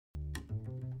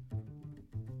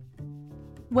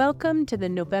Welcome to the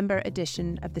November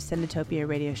edition of the Cinetopia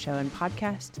radio show and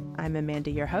podcast. I'm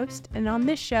Amanda, your host, and on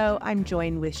this show, I'm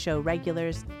joined with show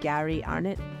regulars Gary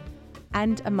Arnott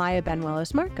and Amaya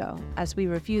Benuelos-Marco as we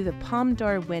review the Palme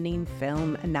d'Or winning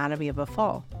film Anatomy of a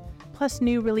Fall, plus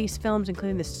new release films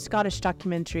including the Scottish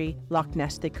documentary Loch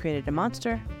Ness That Created a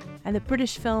Monster, and the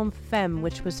British film Femme,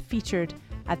 which was featured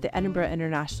at the Edinburgh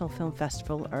International Film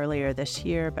Festival earlier this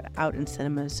year, but out in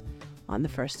cinemas on the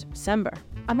 1st of December.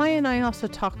 Amaya and I also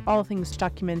talk all things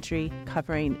documentary,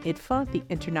 covering IDFA, the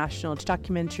International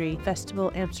Documentary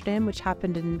Festival Amsterdam, which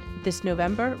happened in this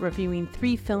November, reviewing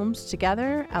 3 films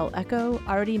together: El Echo,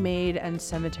 Already Made, and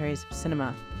Cemeteries of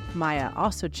Cinema. Amaya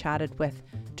also chatted with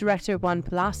director Juan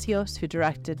Palacios, who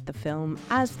directed the film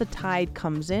As the Tide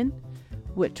Comes In,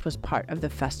 which was part of the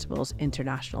festival's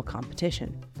international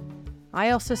competition. I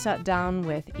also sat down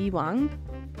with Wang,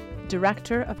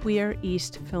 director of Weir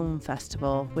East Film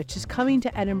Festival, which is coming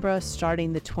to Edinburgh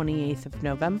starting the 28th of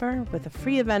November with a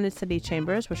free event in City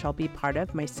Chambers, which I'll be part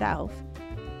of myself,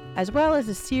 as well as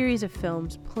a series of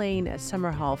films playing at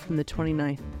Summer Hall from the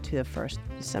 29th to the 1st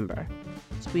of December.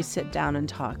 So we sit down and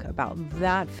talk about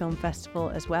that film festival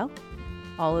as well.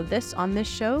 All of this on this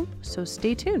show, so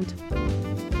stay tuned.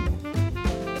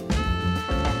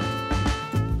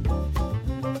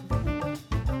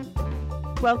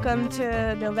 Welcome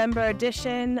to November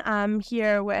edition. I'm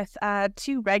here with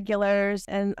 2 regulars,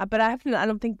 but I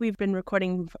don't think we've been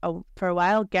recording for a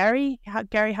while. Gary, how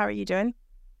are you doing?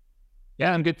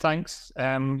 Yeah, I'm good, thanks.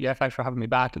 Thanks for having me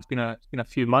back. It's been a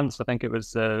few months. I think it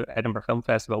was the Edinburgh Film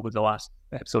Festival was the last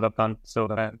episode I've done. So,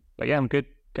 but yeah, I'm good.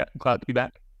 Glad to be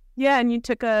back. Yeah, and you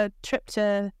took a trip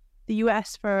to the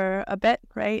US for a bit,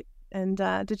 right? And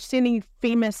did you see any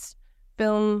famous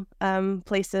film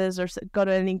places or go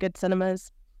to any good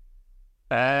cinemas?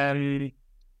 We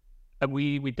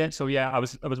did. So yeah, I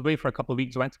was away for a couple of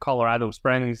weeks. I went to Colorado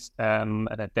Springs, and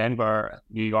then Denver,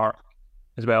 New York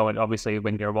as well. And obviously,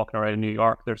 when you're walking around in New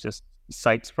York, there's just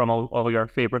sights from all your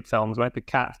favorite films. We went to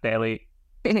Cat's Deli,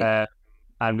 and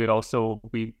we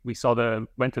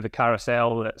went to the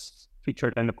carousel that's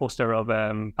featured in the poster of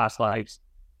Past Lives.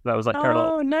 That was like our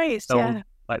little nice, film, yeah,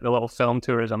 like the little film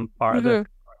tourism part of it.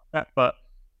 But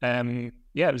it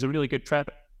was a really good trip.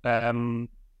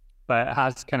 But it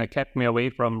has kind of kept me away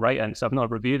from writing, so I've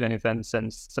not reviewed anything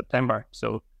since September.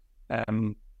 So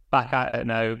back at it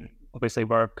now. Obviously,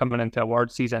 we're coming into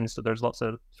award season, so there's lots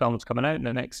of films coming out in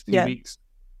the next few weeks.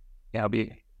 Yeah, I'll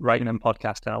be writing and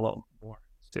podcasting a lot more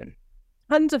soon.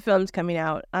 Tons of films coming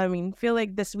out. I mean, feel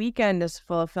like this weekend is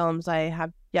full of films I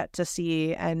have yet to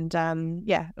see, and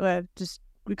just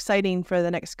exciting for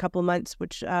the next couple months,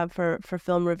 which for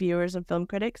film reviewers and film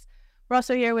critics. We're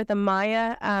also here with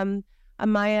Amaya.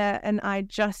 Amaya and I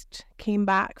just came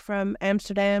back from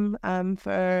Amsterdam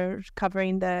for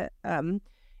covering the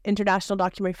International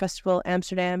Documentary Festival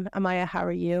Amsterdam. Amaya, how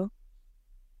are you?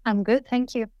 I'm good,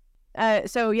 thank you.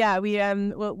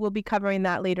 We'll be covering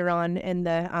that later on in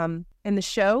the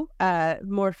show.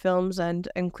 More films and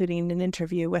including an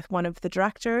interview with one of the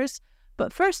directors.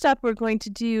 But first up, we're going to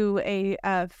do a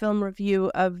film review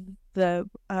of the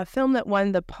film that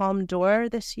won the Palme d'Or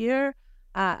this year,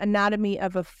 Anatomy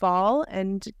of a Fall.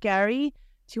 And Gary,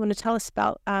 do you want to tell us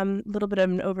about a little bit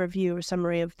of an overview or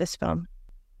summary of this film?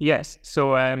 Yes.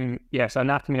 So,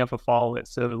 Anatomy of a Fall.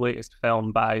 It's the latest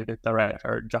film by the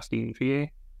director Justine Triet.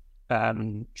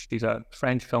 She's a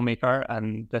French filmmaker,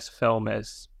 and this film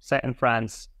is set in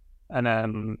France,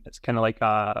 and it's kind of like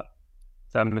a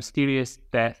mysterious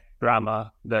death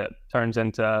drama that turns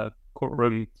into a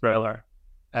courtroom thriller.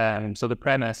 So the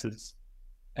premise is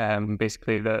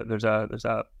basically there's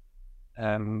a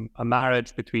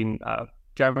marriage between a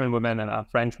German woman and a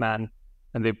French man,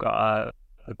 and they've got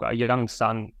a young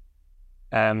son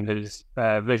who's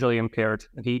visually impaired,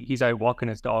 and he's out walking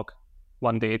his dog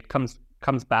one day. It comes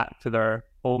back to their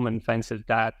home and finds his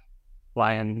dad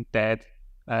lying dead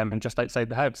and just outside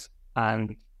the house.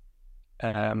 And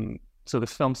so the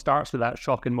film starts with that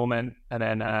shocking moment, and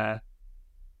then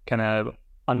kind of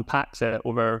unpacks it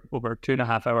over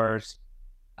 2.5 hours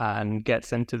and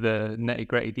gets into the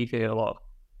nitty-gritty detail of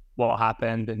what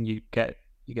happened, and you get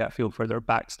a feel for their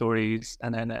backstories,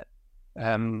 and then it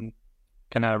kind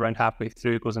of around halfway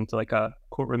through goes into like a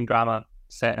courtroom drama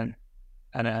setting.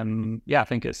 And I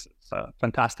think it's a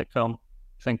fantastic film.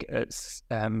 I think it's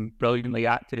brilliantly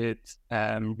acted,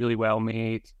 really well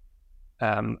made,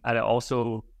 and it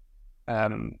also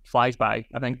flies by.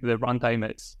 I think the runtime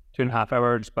it's 2.5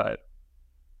 hours, but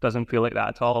doesn't feel like that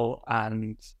at all.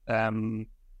 And I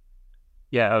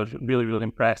was really, really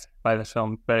impressed by this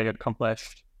film. Very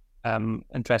accomplished.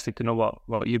 Interested to know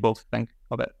what you both think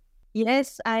of it.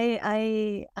 Yes,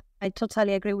 I I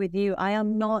totally agree with you. I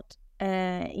am not,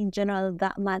 in general,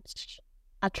 that much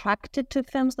attracted to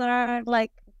films that are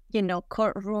like,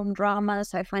 courtroom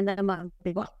dramas. I find them a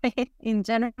bit boring in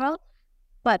general.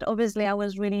 But obviously, I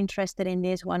was really interested in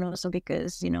this one also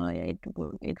because,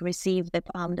 it received the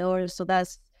Palme d'Or. So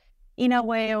that's, in a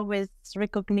way, always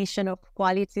recognition of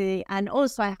quality. And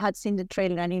also, I had seen the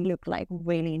trailer and it looked like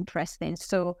really interesting.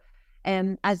 So,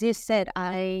 as you said,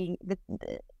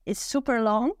 it's super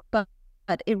long, but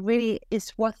it really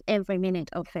is worth every minute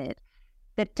of it.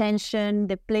 The tension,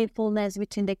 the playfulness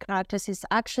between the characters is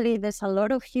actually, there's a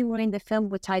lot of humor in the film,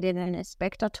 which I didn't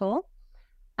expect at all.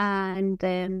 And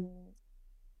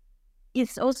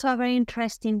it's also a very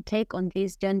interesting take on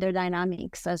these gender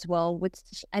dynamics as well,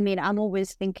 which, I'm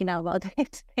always thinking about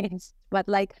these things, but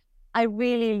I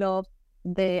really love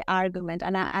the argument,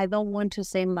 and I don't want to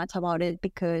say much about it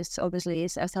because obviously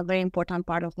it's a very important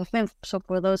part of the film. So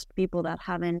for those people that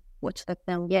haven't watched the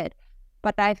film yet,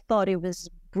 but I thought it was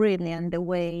brilliant the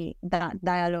way that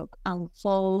dialogue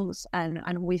unfolds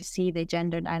and we see the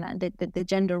gender the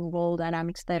gender role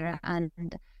dynamics there, and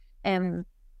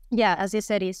yeah, as you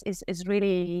said, is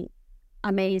really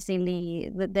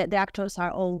amazingly, the actors are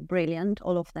all brilliant,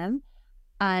 all of them,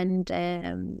 and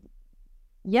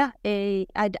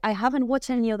I haven't watched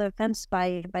any other films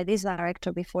by this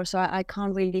director before, so I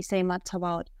can't really say much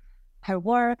about her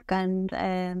work, and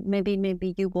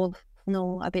maybe you both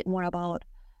know a bit more about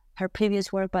her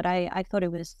previous work, but I thought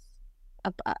it was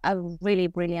a really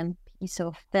brilliant piece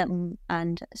of film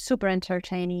and super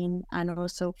entertaining, and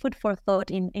also food for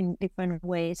thought in different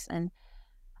ways, and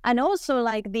also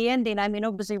the ending.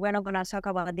 Obviously we're not going to talk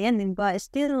about the ending, but it's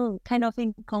still kind of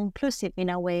inconclusive in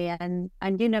a way, and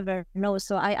you never know.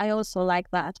 So I also like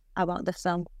that about the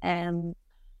film.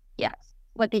 Yeah.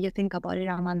 What did you think about it,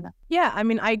 Amanda? Yeah,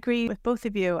 I agree with both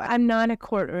of you. I'm not a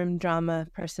courtroom drama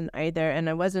person either, and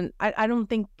I don't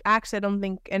think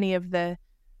any of the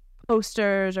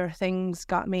posters or things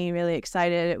got me really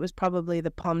excited. It was probably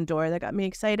the Palme d'Or that got me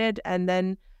excited, and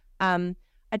then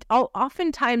it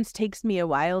oftentimes takes me a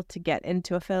while to get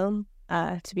into a film,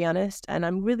 to be honest, and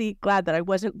I'm really glad that I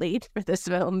wasn't late for this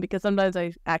film, because sometimes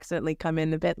I accidentally come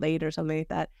in a bit late or something like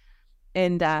that,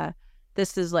 and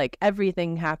this is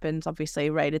everything happens obviously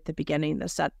right at the beginning to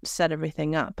set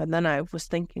everything up, and then I was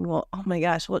thinking, well, oh my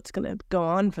gosh, what's going to go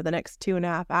on for the next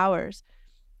 2.5 hours?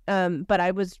 But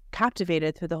I was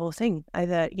captivated through the whole thing. I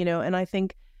thought, and I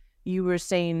think you were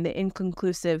saying the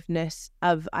inconclusiveness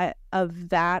of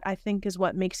that, I think, is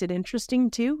what makes it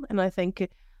interesting too. And I think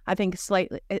it's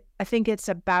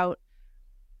about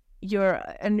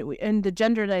and the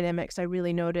gender dynamics I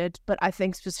really noted, but I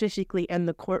think specifically in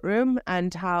the courtroom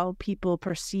and how people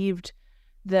perceived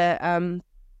the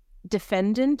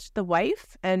defendant, the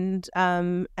wife, and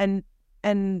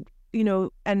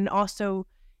also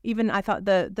even I thought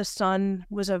the son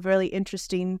was a really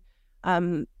interesting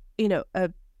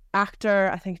actor.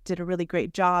 I think did a really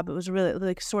great job. It was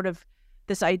really sort of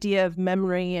this idea of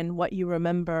memory and what you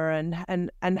remember and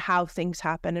how things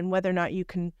happen, and whether or not you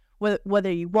can,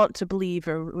 whether you want to believe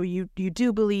or you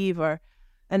do believe, or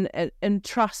and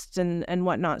trust and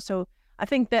whatnot. So I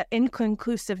think that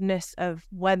inconclusiveness of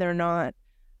whether or not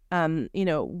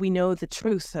we know the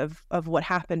truth of what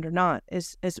happened or not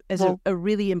is a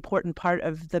really important part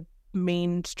of the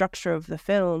main structure of the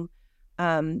film,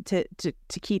 to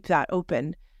keep that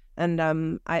open. And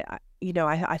I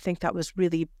think that was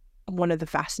really one of the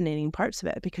fascinating parts of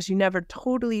it, because you never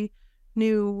totally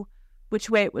knew which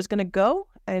way it was going to go.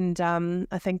 And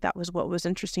I think that was what was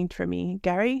interesting for me.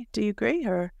 Gary, do you agree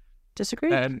or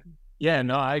disagree? Yeah,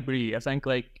 no, I agree. I think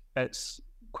it's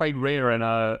quite rare in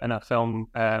a film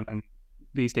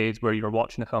these days where you're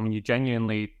watching a film and you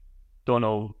genuinely don't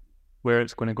know where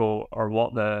it's going to go or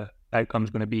what the outcome's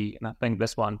going to be. And I think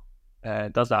this one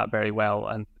does that very well,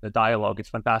 and the dialogue is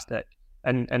fantastic.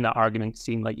 And in that argument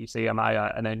scene, like you say,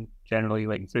 Amaya, and then generally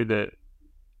through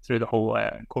the whole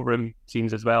courtroom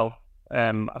scenes as well.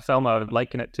 A film I would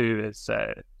liken it to is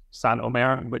Saint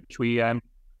Omer, which we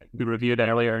reviewed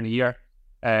earlier in the year,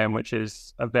 which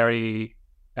is a very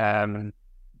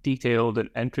detailed and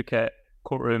intricate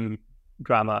courtroom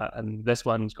drama, and this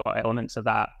one's got elements of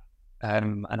that.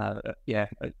 And I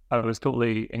was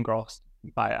totally engrossed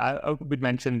by it. I would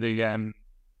mention the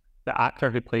actor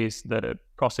who plays the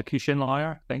prosecution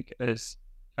lawyer. I think is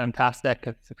fantastic.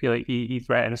 I feel like he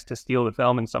threatens to steal the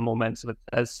film in some moments with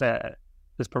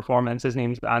his performance. His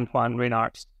name's Juan.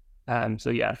 So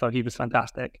yeah, I thought he was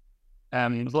fantastic.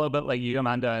 It was a little bit like you,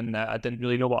 Amanda, and I didn't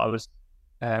really know what I was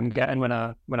getting when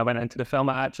I went into the film.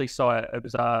 I actually saw it. It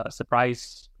was a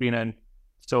surprise screening,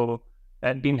 so it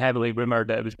had been heavily rumored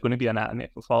that it was going to be Anatomy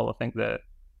of a Fall. I think the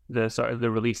the sort of the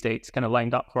release dates kind of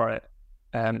lined up for it.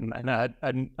 And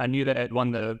I knew that it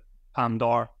won the Palme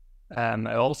d'Or. It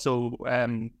also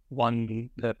won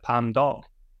the Palme Dog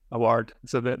award.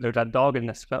 So there's a dog in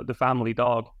this, the family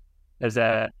dog. There's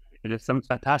some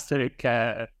fantastic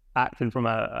acting from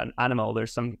an animal.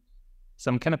 There's some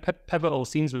kind of pivotal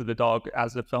scenes with the dog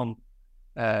as the film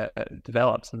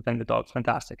develops, and I think the dog's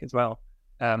fantastic as well.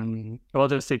 I will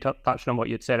just say, touching on what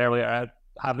you'd said earlier, I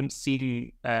haven't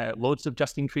seen loads of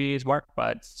Justine Trier's work, but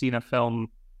I'd seen a film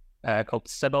called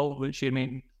Sybil, which she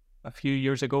made a few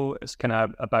years ago. It's kind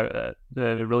of about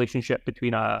the relationship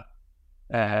between a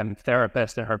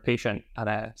therapist and her patient,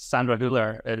 and Sandra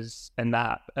Hüller is in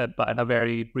that, but in a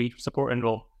very brief supporting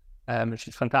role.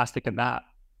 She's fantastic in that,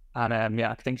 and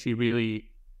I think she really,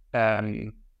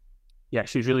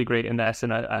 she's really great in this.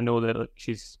 And I know that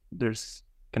there's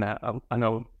kind of, I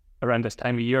know around this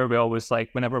time of year we always, like,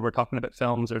 whenever we're talking about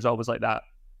films, there's always like that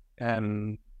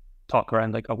talk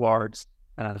around like awards.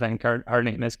 And I think her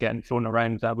name is getting thrown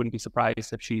around. I wouldn't be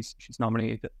surprised if she's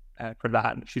nominated for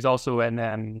that. She's also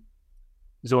in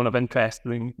Zone of Interest,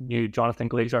 the new Jonathan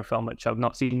Glazer film, which I've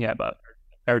not seen yet, but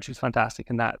I heard she's fantastic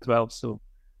in that as well. So,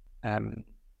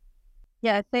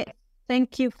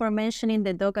 thank you for mentioning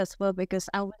the dog as well, because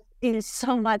I was in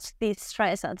so much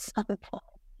distress at some point.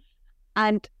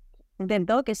 And the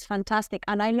dog is fantastic,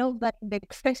 and I love that the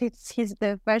credits, he's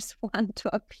the first one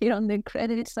to appear on the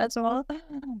credits as well.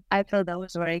 I thought that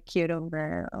was very cute of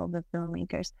the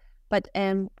filmmakers. But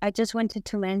I just wanted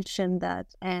to mention that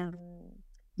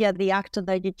the actor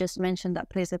that you just mentioned that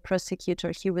plays the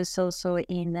prosecutor, he was also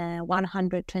in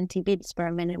 120 Beats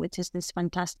Per Minute, which is this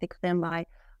fantastic film by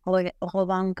Juan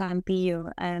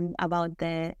about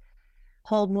the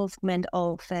whole movement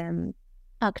of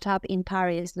ACT UP in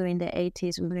Paris during the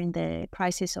 80s, during the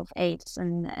crisis of AIDS.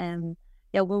 And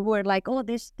we were like, oh,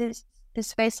 this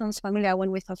face sounds familiar. I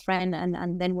went with a friend,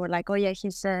 and then we're like, oh yeah,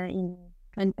 he's in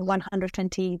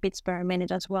 120 Beats Per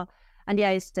Minute as well. And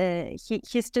he's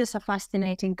just a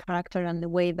fascinating character, and the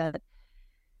way that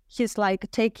he's like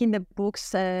taking the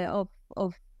books of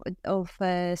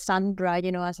Sandra,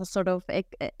 as a sort of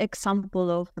example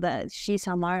of that she's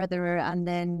a murderer, and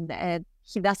then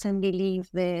he doesn't believe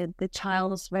the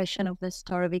child's version of the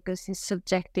story because it's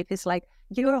subjective. It's like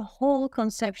your whole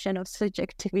conception of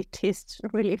subjectivity is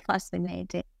really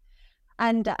fascinating.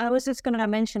 And I was just going to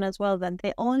mention as well that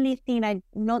the only thing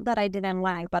not that I didn't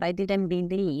like, but I didn't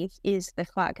believe, is the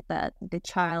fact that the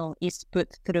child is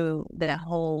put through the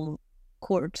whole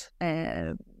court,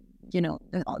 the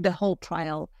whole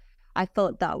trial. I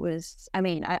thought that was,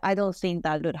 I don't think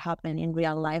that would happen in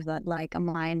real life, that like a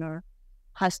minor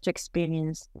has to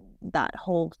experience that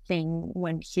whole thing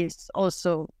when he's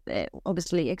also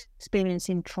obviously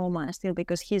experiencing trauma still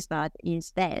because his dad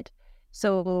is dead.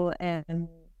 So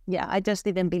I just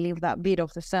didn't believe that bit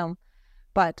of the film.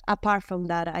 But apart from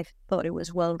that, I thought it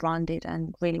was well-rounded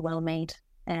and really well made.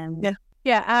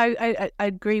 I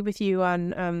agree with you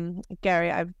on Gary.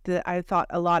 I thought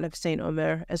a lot of Saint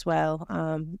Omer as well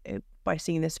by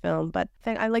seeing this film, but I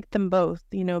think I liked them both,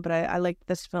 but I liked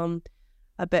this film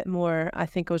a bit more. I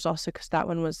think it was also because that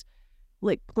one was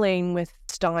like playing with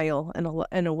style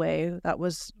in a way that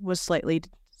was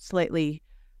slightly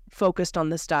focused on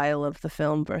the style of the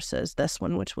film versus this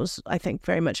one, which was, I think,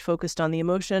 very much focused on the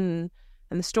emotion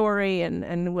and the story,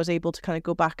 and was able to kind of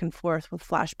go back and forth with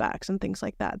flashbacks and things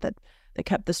like that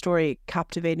kept the story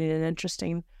captivating and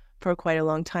interesting for quite a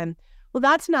long time. Well,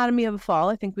 that's Anatomy of a Fall.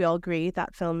 I think we all agree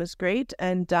that film is great,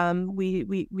 and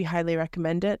we highly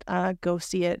recommend it. Go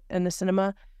see it in the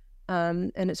cinema,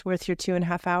 and it's worth your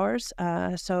 2.5 hours.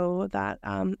 So that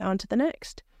on to the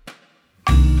next.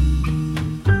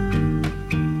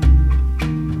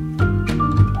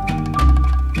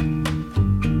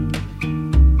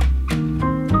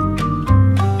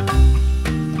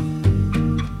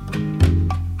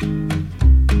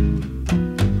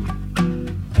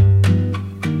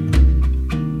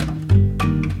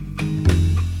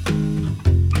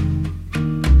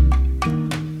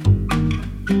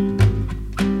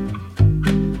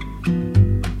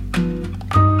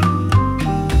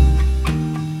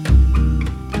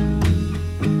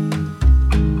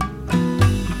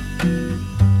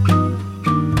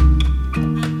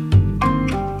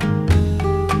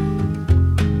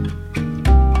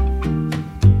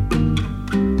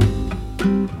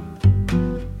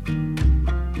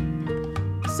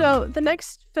 So the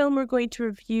next film we're going to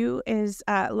review is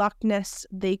Loch Ness,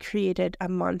 They Created a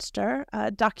Monster, a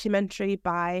documentary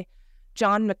by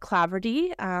John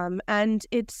McClaverty, and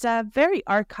it's a very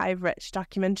archive-rich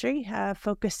documentary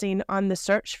focusing on the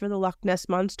search for the Loch Ness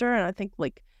Monster, and I think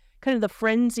like kind of the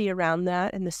frenzy around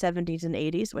that in the 70s and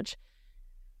 80s, which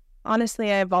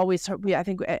Honestly, I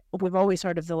think we've always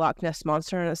heard of the Loch Ness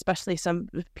Monster, and especially some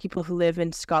people who live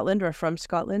in Scotland or from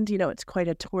Scotland, it's quite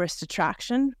a tourist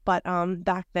attraction. But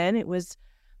back then it was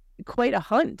quite a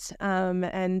hunt.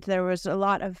 And there was a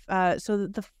lot of, so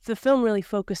the film really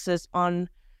focuses on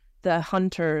the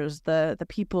hunters, the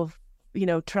people,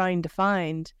 trying to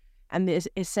find, and the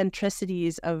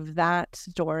eccentricities of that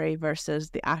story versus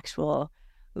the actual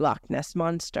Loch Ness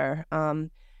Monster.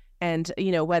 And,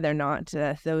 whether or not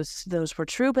those were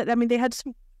true. But, I mean, they had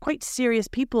some quite serious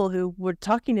people who were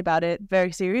talking about it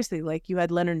very seriously. Like, you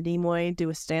had Leonard Nimoy do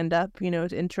a stand-up,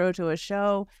 intro to a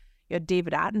show. You had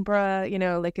David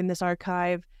Attenborough, like in this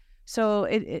archive. So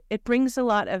it brings a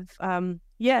lot of, so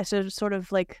sort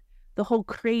of like the whole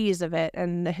craze of it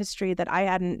and the history that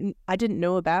I didn't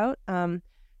know about. I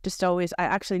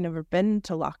actually never been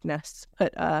to Loch Ness,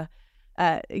 but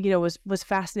was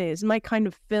fascinating. It's my kind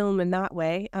of film in that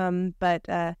way. I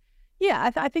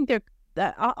think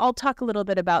I'll talk a little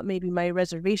bit about maybe my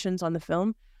reservations on the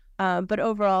film. But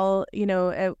overall,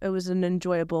 it was an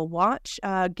enjoyable watch.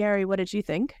 Gary, what did you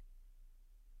think?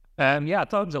 I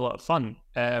thought it was a lot of fun.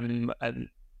 And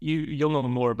you'll know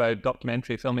more about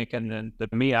documentary filmmaking than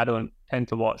me. I don't tend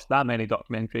to watch that many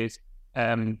documentaries.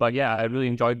 But yeah, I really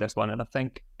enjoyed this one. And I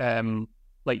think,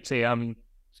 like say, I'm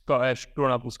Scottish,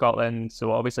 grown up in Scotland,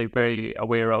 so obviously very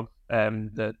aware of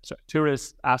the sort of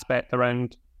tourist aspect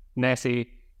around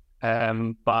Nessie.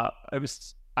 But it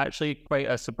was actually quite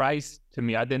a surprise to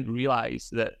me. I didn't realise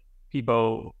that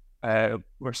people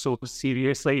were so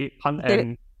seriously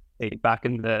hunting back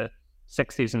in the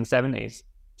 60s and 70s.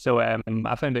 So I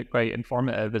found it quite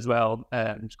informative as well.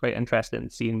 It's quite interesting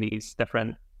seeing these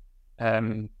different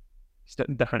efforts,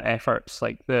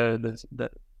 like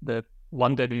the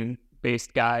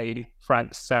London-based guy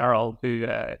Frank Searle, who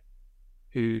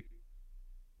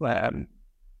kind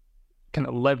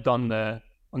of lived on the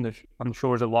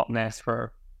shores of Loch Ness on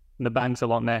the banks of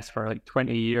Loch Ness for like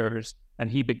 20 years,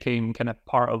 and he became kind of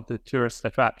part of the tourist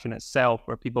attraction itself,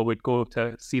 where people would go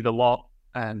to see the Loch,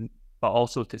 but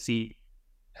also to see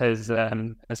his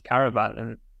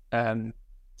caravan, and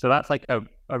so that's like a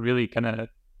really kind of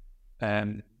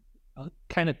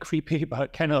creepy,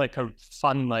 but kind of like a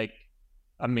fun, like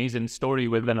amazing story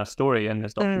within a story in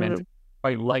this documentary.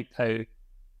 Quite liked how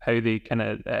they kind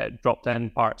of dropped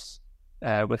in parts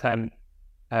with him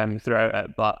throughout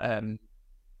it, but I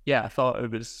thought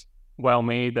it was well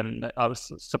made, and I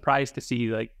was surprised to see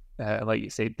like you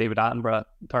say, David Attenborough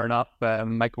turn up,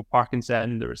 Michael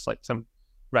Parkinson. There was like some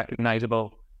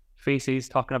recognizable faces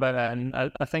talking about it, and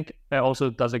I think it also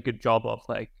does a good job of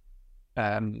like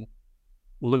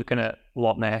looking at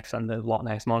Loch Ness and the Loch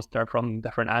Ness Monster from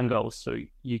different angles. So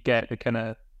you get the kind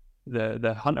of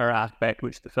the hunter aspect,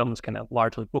 which the film is kind of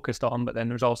largely focused on, but then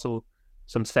there's also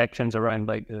some sections around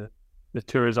like the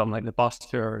tourism, like the bus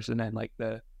tours, and then like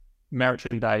the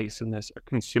merchandise and this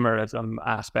consumerism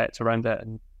aspects around it.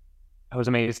 And I was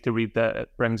amazed to read that it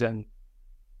brings in,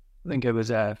 I think it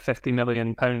was £50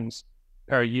 million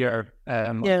per year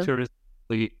of tourism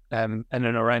in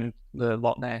and around the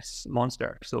Loch Ness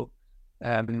Monster. So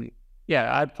I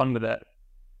had fun with it.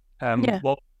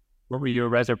 What were your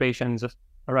reservations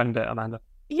around it, Amanda?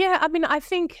 Yeah, I mean, I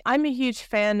think I'm a huge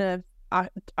fan of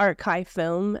archive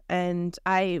film, and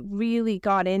I really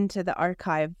got into the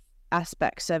archive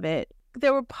aspects of it.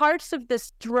 There were parts of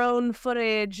this drone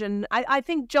footage, and I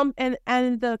think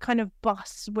and the kind of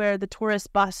bus, where the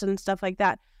tourist bus and stuff like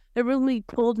that, that really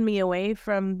pulled me away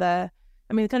from kind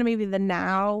of maybe the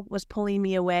now was pulling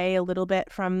me away a little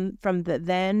bit from the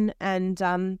then, and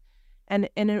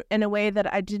in a way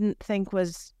that I didn't think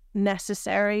was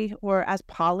necessary or as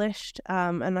polished.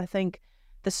 And I think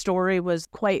the story was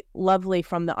quite lovely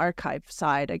from the archive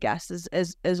side, I guess,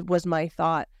 is was my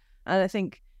thought. And I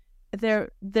think there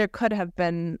could have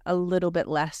been a little bit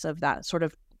less of that sort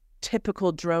of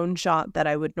typical drone shot that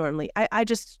I would normally. I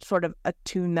just sort of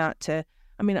attune that to.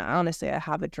 I mean, honestly, I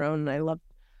have a drone, and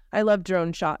I love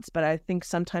drone shots, but I think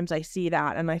sometimes I see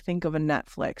that and I think of a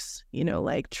Netflix,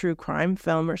 like true crime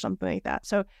film or something like that.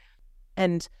 So,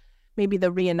 and maybe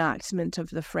the reenactment of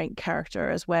the Frank character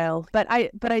as well. But I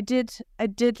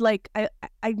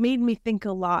made me think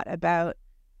a lot about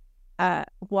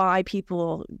why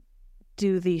people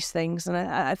do these things. And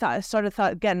I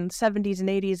thought, again, 70s and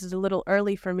 80s is a little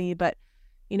early for me, but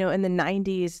in the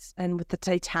 90s and with the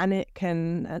Titanic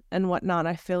and whatnot,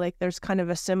 I feel like there's kind of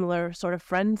a similar sort of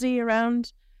frenzy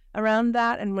around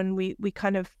that. And when we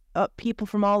kind of people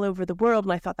from all over the world,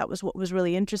 and I thought that was what was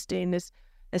really interesting, is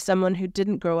as someone who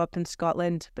didn't grow up in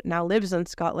Scotland but now lives in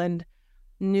Scotland,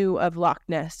 knew of Loch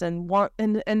Ness and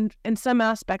in some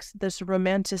aspects this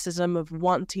romanticism of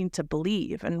wanting to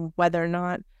believe, and whether or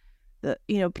not the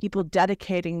people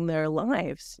dedicating their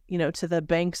lives to the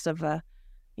banks of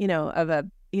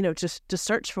just to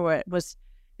search for it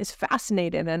is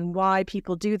fascinating, and why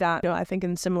people do that. I think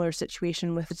in similar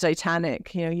situation with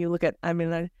Titanic, you look at,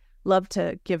 I love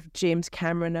to give James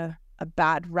Cameron a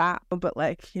bad rap, but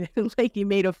like he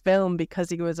made a film because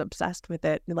he was obsessed with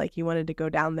it, and like he wanted to go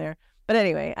down there. But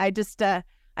anyway, I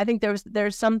think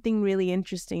there's something really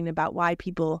interesting about why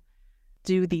people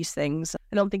do these things.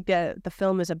 I don't think that the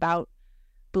film is about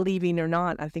believing or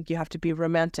not. I think you have to be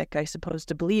romantic, I suppose,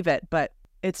 to believe it, but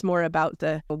it's more about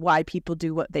the why people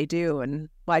do what they do, and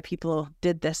why people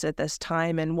did this at this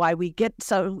time, and why we get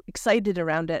so excited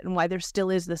around it, and why there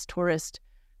still is this tourist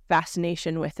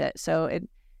fascination with it. So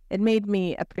it made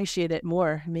me appreciate it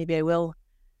more. Maybe I will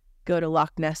go to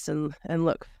Loch Ness and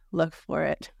look for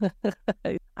it.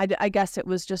 I guess it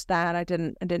was just that I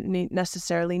didn't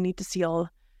necessarily need to see all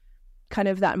kind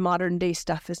of that modern day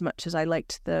stuff as much as I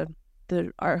liked the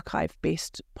archive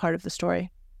based part of the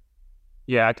story.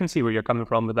 Yeah, I can see where you're coming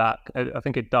from with that. I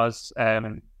think it does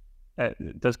kind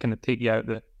of take you out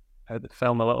the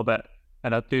film a little bit,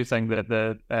 and I do think that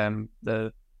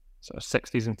the sort of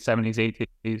 60s and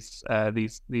 70s,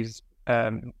 80s, these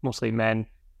mostly men,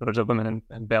 there's a women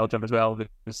in Belgium as well, who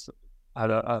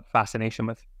had a fascination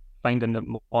with finding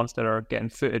the monster or getting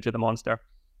footage of the monster.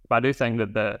 But I do think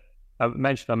that I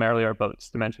mentioned them earlier, but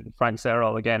to mention Frank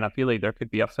Serral again, I feel like there could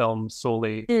be a film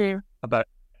solely about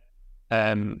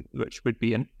which would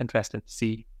be interesting to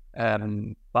see.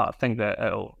 But I think that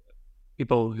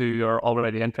people who are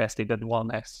already interested in Loch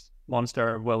Ness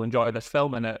monster will enjoy this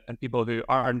film, and people who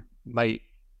aren't might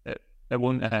it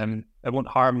won't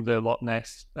harm the Loch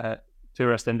Ness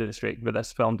tourist industry with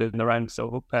this film doing the rounds. So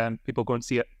hope people go and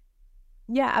see it.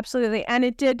 Yeah, absolutely. And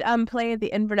it did play at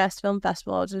the Inverness Film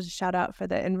Festival. Just a shout out for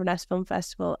the Inverness Film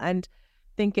Festival, and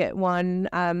I think it won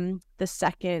the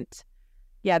second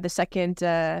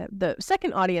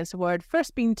audience award.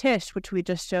 First being Tish, which we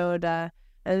just showed. A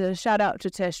shout out to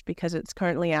Tish because it's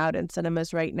currently out in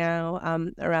cinemas right now.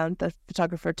 Around the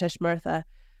photographer Tish Murtha,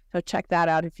 so check that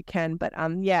out if you can. But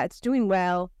it's doing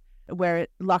well. Where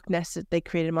Loch Ness, they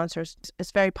created monsters,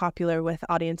 it's very popular with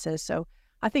audiences. So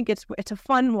I think it's a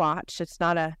fun watch. It's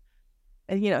not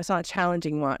it's not a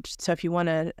challenging watch. So if you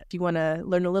wanna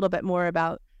learn a little bit more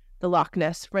about the Loch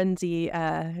Ness frenzy,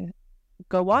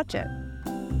 go watch it.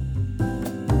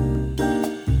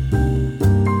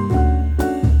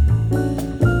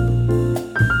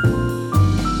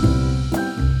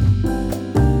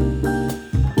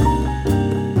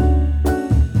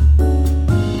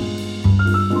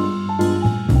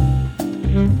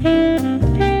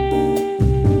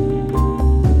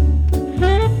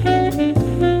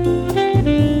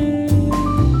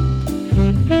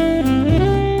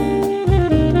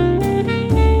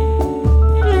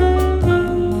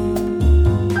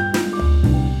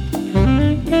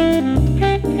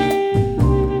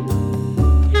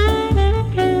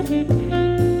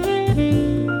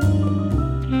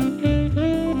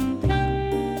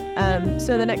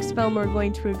 So the next film we're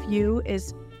going to review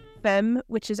is Femme,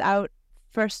 which is out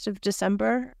 1st of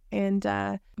December. And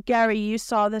Gary, you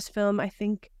saw this film, I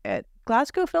think, at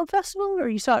Glasgow Film Festival, or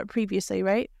you saw it previously,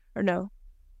 right? Or no?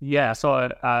 Yeah, I saw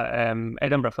it at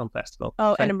Edinburgh Film Festival.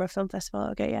 Oh, Edinburgh Film Festival.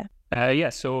 Okay, yeah.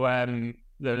 So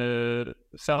the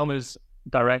film is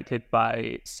directed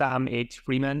by Sam H.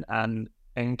 Freeman and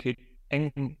Ing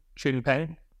Chun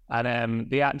Peng. And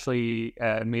they actually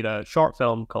made a short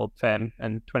film called Femme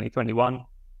in 2021.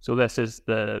 So this is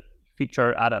the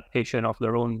feature adaptation of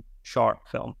their own short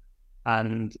film.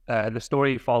 And the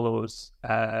story follows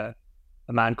a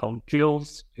man called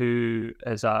Jules, who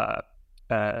is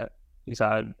he's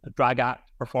a drag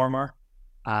act performer,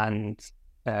 and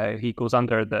he goes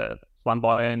under the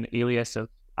flamboyant alias of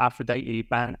Aphrodite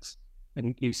Banks.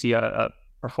 And you see a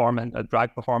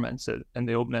drag performance in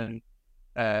the opening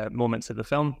moments of the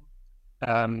film.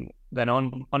 Then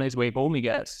on his way home, he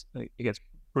gets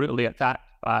brutally attacked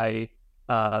by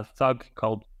a thug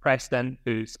called Preston,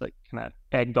 who's like kind of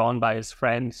egged on by his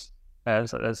friends.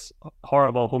 So this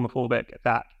horrible homophobic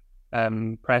attack.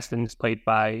 Preston's played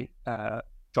by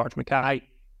George Mackay,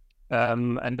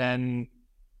 and then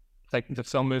like the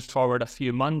film moves forward a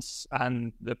few months,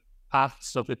 and the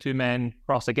paths of the two men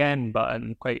cross again, but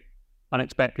in quite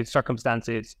unexpected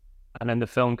circumstances. And then the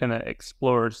film kind of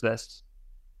explores this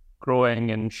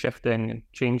growing and shifting and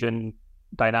changing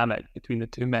dynamic between the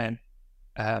two men.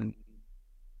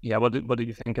 What did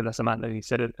you think of this, Amanda? You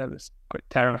said it was quite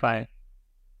terrifying.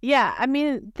 Yeah, I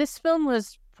mean, this film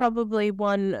was probably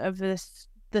one of the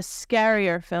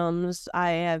scarier films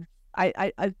I've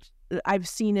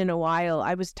seen in a while.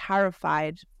 I was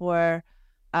terrified for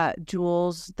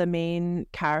Jules, the main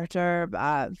character,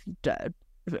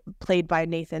 played by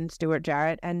Nathan Stewart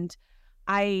Jarrett, and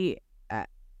I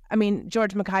mean,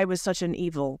 George Mackay was such an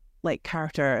evil like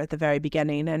character at the very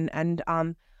beginning, and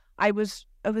I was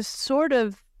sort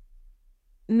of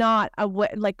not aware,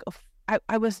 like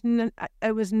I was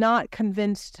not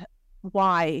convinced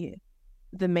why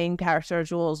the main character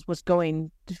Jules was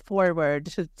going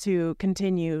forward to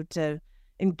continue to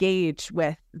engage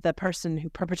with the person who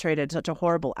perpetrated such a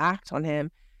horrible act on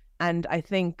him. And I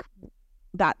think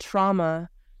that trauma,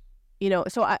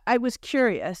 so I was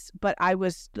curious, but I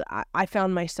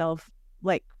found myself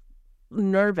like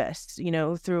nervous,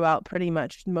 throughout pretty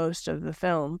much most of the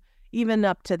film, even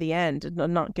up to the end,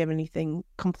 and not give anything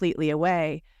completely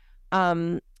away.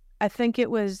 I think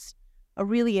it was a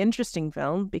really interesting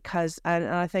film because, and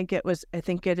I think it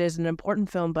is an important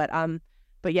film, but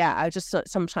yeah, I just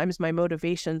sometimes my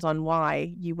motivations on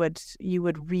why you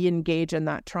would re-engage in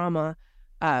that trauma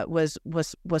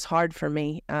was hard for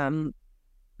me.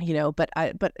 But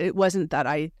it wasn't that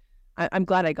I'm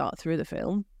glad I got through the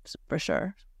film for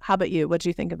sure. How about you? What do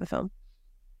you think of the film?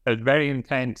 It was very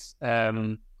intense,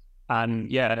 and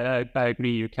yeah, I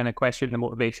agree. You kind of question the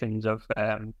motivations of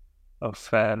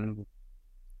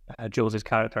Jules's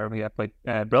character.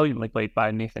 Yeah, brilliantly played by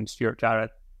Nathan Stewart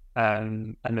Jarrett.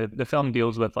 And the film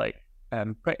deals with like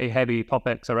pretty heavy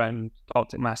topics around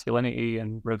toxic masculinity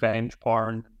and revenge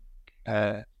porn,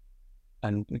 and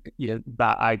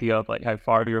that idea of like how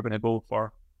far you're going to go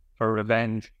for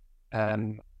revenge.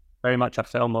 Very much a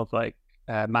film of like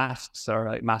masks or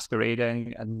like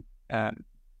masquerading, and I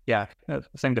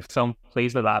think the film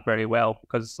plays with that very well,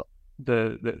 because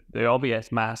the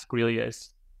obvious mask really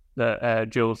is that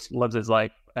Jules lives his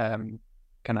life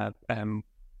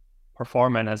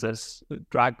performing as this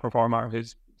drag performer who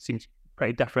seems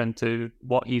pretty different to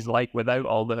what he's like without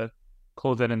all the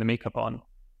clothing and the makeup on.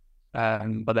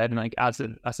 But then, like as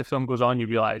the film goes on, you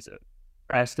realize that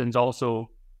Preston's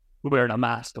also wearing a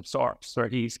mask of sorts, where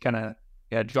he's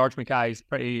George Mackay's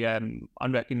pretty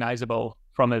unrecognizable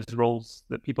from his roles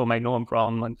that people might know him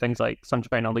from, and things like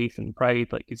Sunshine on Leith and Pride.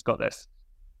 Like he's got this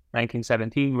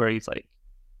 1917 where he's like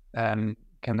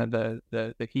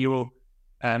the hero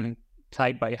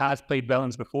type, but he has played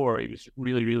villains before. He was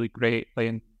really, really great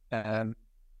playing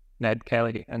Ned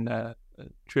Kelly in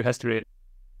True History.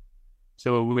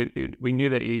 So we knew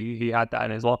that he had that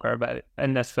in his locker, but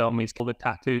in this film he's got the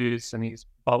tattoos and he's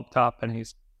bulked up and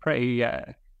he's pretty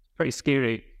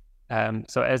scary.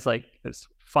 So it's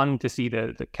fun to see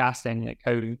the casting, like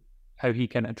how he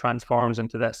kind of transforms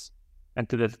into this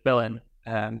villain.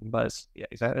 But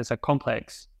it's a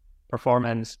complex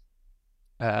performance.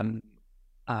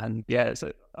 And yeah,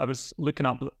 I was looking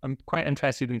up. I'm quite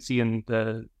interested in seeing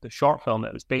the short film that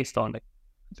it was based on.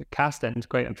 The casting is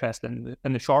quite interesting.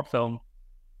 In the short film,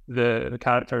 the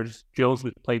characters, Jules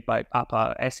was played by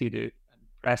Papa Esidu, and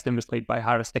Preston was played by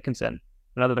Harris Dickinson,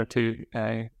 another two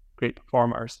great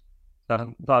performers. So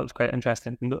I thought it was quite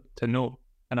interesting to know.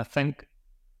 And I think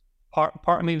part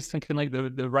of me was thinking like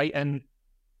the writing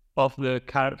of the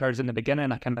characters in the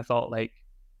beginning. I kind of thought like,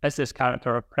 is this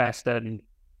character of Preston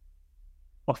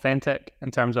authentic in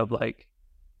terms of like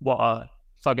what a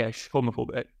thuggish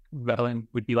homophobic villain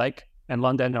would be like in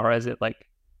London, or is it like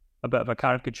a bit of a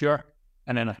caricature?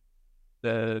 And then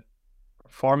the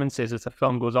performances as the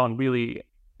film goes on really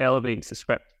elevates the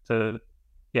script to,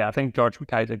 I think George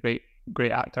Mackay is a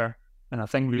great actor, and I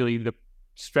think really the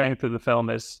strength of the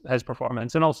film is his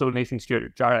performance, and also Nathan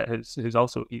Stewart Jarrett, who's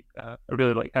also I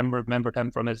really like him, remembered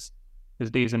him from his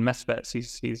days in Misfits.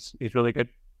 He's really good.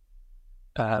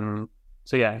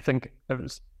 So yeah, I think it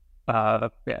was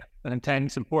an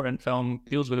intense, important film,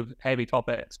 deals with heavy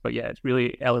topics, but yeah, it's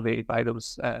really elevated by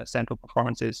those central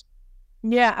performances.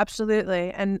 Yeah,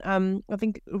 absolutely. And I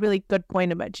think a really good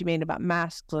point you made about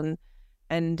masks,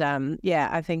 and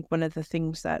I think one of the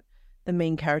things that the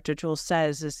main character Jules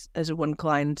says is, as one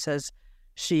client says,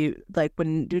 she, like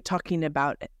when you're talking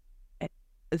about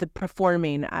the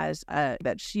performing as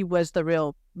that she was the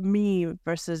real me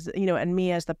versus, and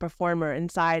me as the performer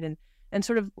inside, and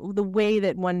sort of the way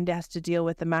that one has to deal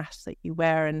with the masks that you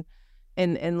wear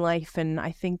in life. And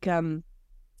I think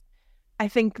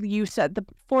you said the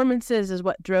performances is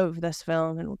what drove this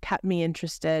film and kept me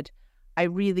interested. I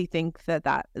really think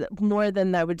that more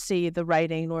than I would say the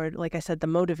writing or, like I said, the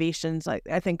motivations,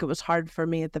 I think it was hard for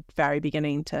me at the very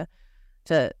beginning to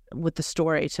with the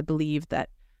story to believe that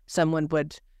someone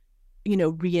would,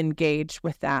 re-engage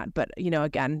with that. But,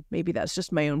 again, maybe that's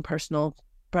just my own personal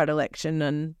predilection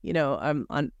and,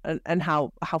 and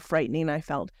how frightening I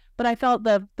felt. But I felt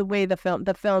the way the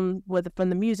film with from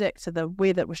the music to the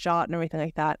way that it was shot and everything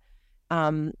like that,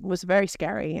 was very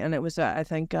scary, and it was I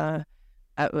think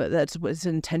that's what its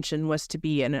intention was to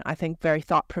be, and I think very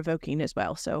thought provoking as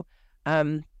well. So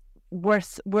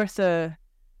worth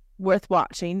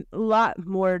watching. A lot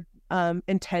more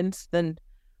intense than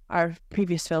our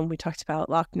previous film we talked about,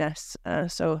 Loch Ness.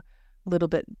 So a little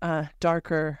bit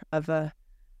darker of a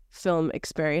film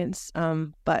experience,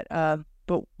 but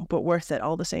worth it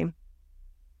all the same.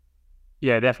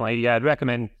 Yeah, definitely. Yeah, I'd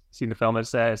recommend seeing the film. As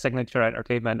Signature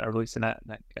Entertainment are releasing it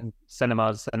in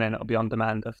cinemas, and then it'll be on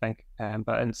demand, I think.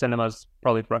 But in cinemas,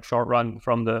 probably for a short run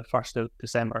from the 1st of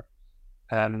December.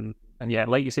 And yeah,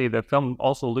 like you say, the film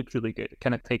also looks really good. It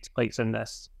kind of takes place in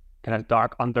this kind of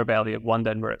dark underbelly of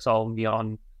London, where it's all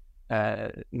neon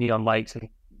lights and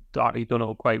dark. You don't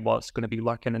know quite what's going to be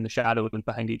lurking in the shadows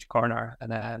behind each corner.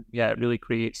 And yeah, it really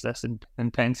creates this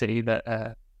intensity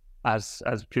that as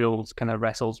Jules kind of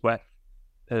wrestles with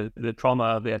the trauma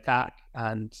of the attack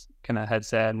and kind of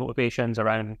his motivations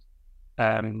around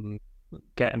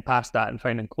getting past that and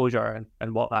finding closure,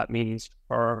 and what that means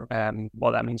for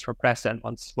Preston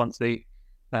once they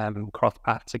cross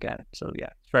paths again. So yeah,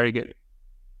 it's very good.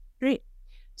 Great.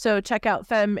 So check out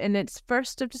Femme, and it's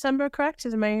 1st of December, correct?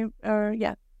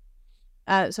 Yeah.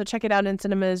 So check it out in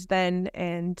cinemas then,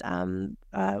 and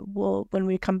when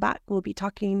we come back, we'll be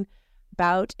talking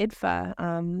about IDFA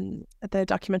at the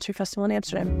documentary festival in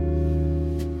Amsterdam.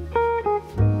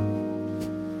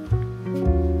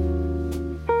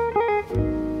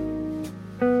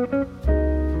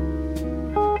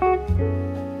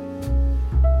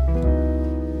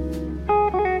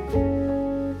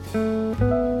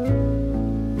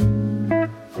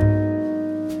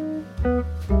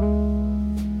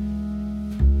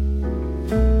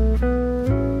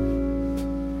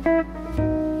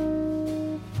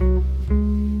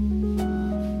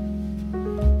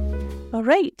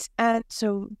 Right, and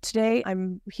so today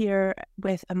I'm here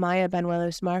with Amaya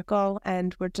Banuelos-Marco,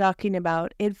 and we're talking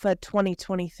about IDFA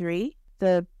 2023,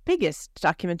 the biggest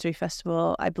documentary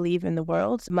festival, I believe, in the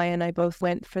world. Maya and I both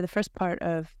went for the first part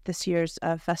of this year's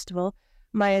festival.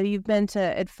 Maya, you've been to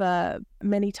IDFA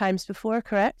many times before,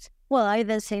 correct? Well, I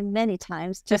didn't say many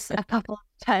times, just a couple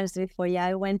of times before. Yeah,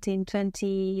 I went in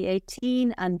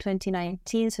 2018 and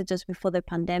 2019, so just before the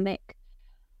pandemic.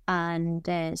 And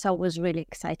so I was really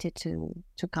excited to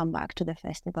come back to the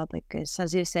festival because,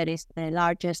 as you said, it's the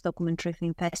largest documentary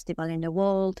film festival in the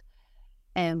world.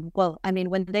 Well, I mean,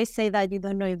 when they say that, you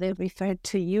don't know if they refer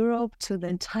to Europe, to the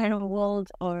entire world,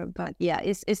 but yeah,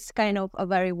 it's kind of a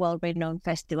very well-renowned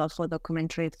festival for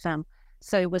documentary film.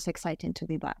 So it was exciting to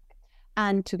be back,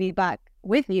 and to be back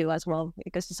with you as well,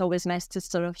 because it's always nice to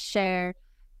sort of share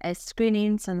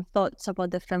screenings and thoughts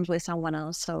about the films with someone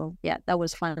else. So yeah, that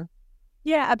was fun.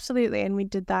 Yeah, absolutely. And we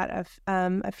did that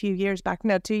a few years back,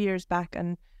 2 years back,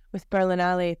 and with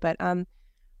Berlinale. But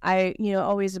I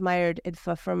always admired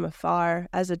IDFA from afar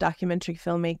as a documentary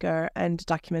filmmaker and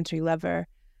documentary lover.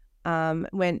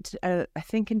 Went, I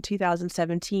think in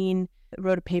 2017,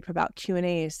 wrote a paper about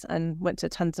Q&As and went to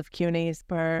tons of Q&As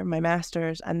for my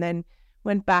master's, and then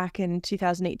went back in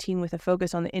 2018 with a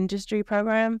focus on the industry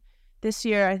program. This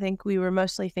year, I think we were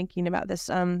mostly thinking about this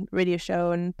radio show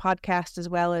and podcast, as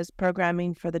well as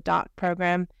programming for the doc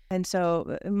program. And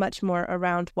so much more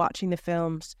around watching the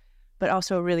films, but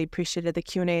also really appreciated the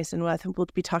Q&As. And I think we'll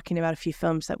be talking about a few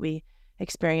films that we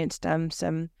experienced,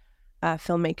 some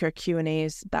filmmaker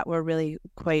Q&As that were really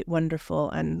quite wonderful,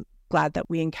 and glad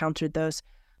that we encountered those.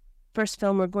 First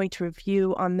film we're going to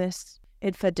review on this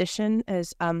IDFA edition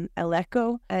is El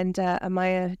Echo. And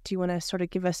Amaya, do you want to sort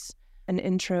of give us an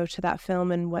intro to that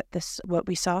film and what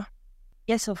we saw?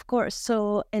 Yes, of course.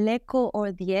 So El Echo,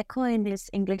 or The Echo in its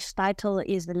English title,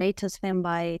 is the latest film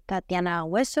by Tatiana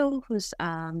Hueso, who's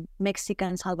a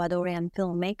Mexican Salvadorian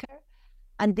filmmaker.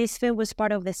 And this film was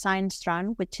part of the Science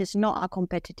Strand, which is not a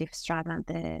competitive strand at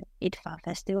the IDFA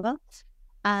festival.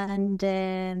 And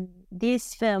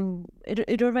this film,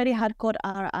 it already had caught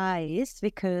our eyes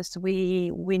because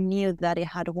we knew that it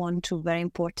had won 2 very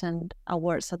important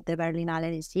awards at the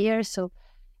Berlinale this year. So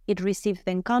it received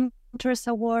the Encounters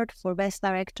Award for Best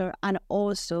Director, and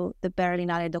also the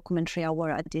Berlinale Documentary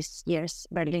Award at this year's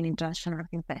Berlin International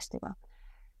Film Festival.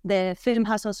 The film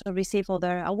has also received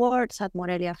other awards at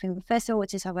Morelia Film Festival,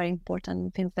 which is a very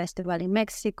important film festival in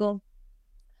Mexico.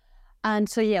 And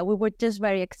so, yeah, we were just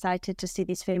very excited to see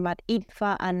this film at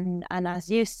IDFA. And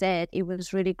as you said, it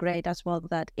was really great as well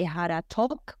that it had a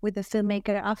talk with the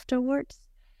filmmaker afterwards,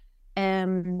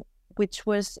 which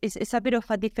it's a bit of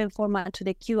a different format to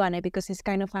the Q&A because it's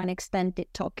kind of an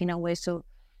extended talk in a way. So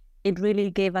it really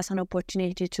gave us an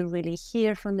opportunity to really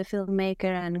hear from the filmmaker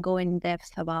and go in depth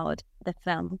about the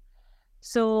film.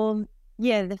 So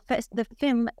the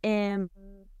film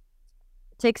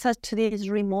takes us to this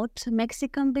remote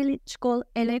Mexican village called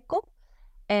El Eco.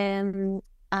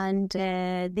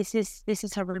 This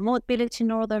is a remote village in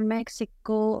northern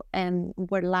Mexico,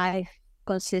 where life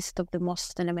consists of the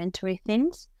most elementary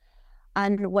things.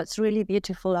 And what's really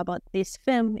beautiful about this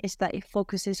film is that it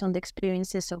focuses on the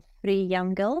experiences of 3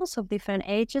 young girls of different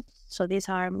ages. So these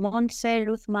are Montse,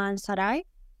 Luzma, and Sarai.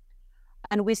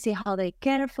 And we see how they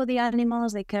care for the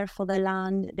animals, they care for the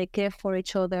land, they care for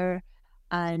each other,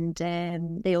 and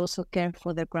they also care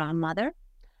for their grandmother.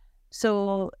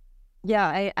 So,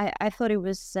 yeah, I thought it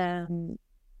was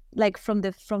like from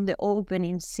the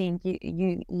opening scene,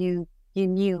 you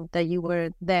knew that you were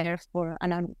there for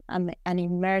an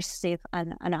immersive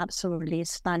and an absolutely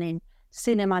stunning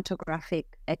cinematographic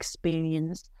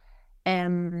experience.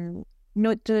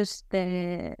 Not just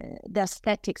the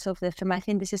aesthetics of the film. I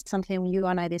think this is something you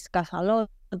and I discuss a lot,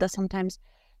 that sometimes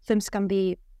films can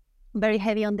be very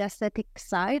heavy on the aesthetic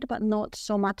side, but not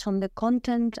so much on the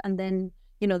content. And then,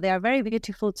 they are very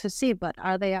beautiful to see, but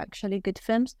are they actually good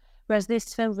films? Whereas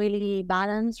this film really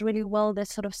balanced really well the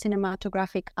sort of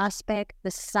cinematographic aspect.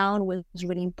 The sound was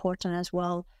really important as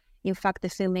well. In fact, the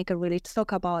filmmaker really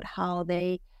talked about how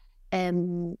they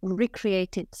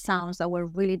recreated sounds that were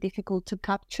really difficult to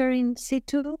capture in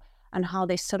situ, and how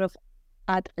they sort of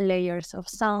add layers of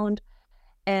sound.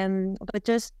 But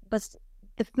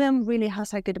the film really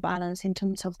has a good balance in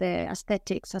terms of the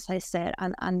aesthetics, as I said,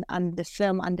 and the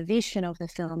film and the vision of the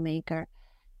filmmaker.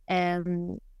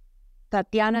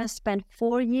 Tatiana spent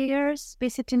 4 years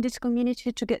visiting this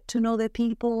community to get to know the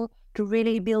people, to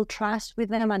really build trust with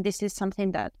them. And this is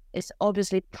something that is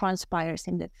obviously transpires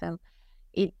in the film.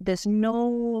 There's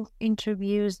no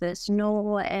interviews, there's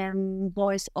no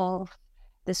voice off,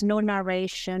 there's no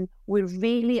narration. We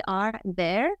really are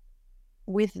there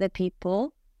with the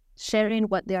people, sharing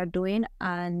what they are doing.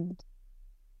 And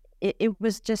it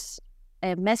was just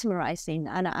mesmerizing.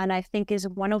 And I think it's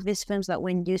one of these films that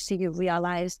when you see, you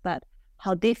realize that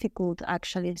how difficult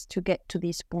actually is to get to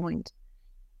this point.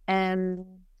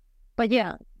 But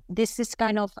yeah, this is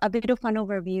kind of a bit of an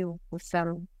overview of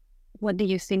film. What do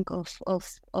you think of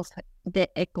the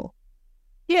Echo?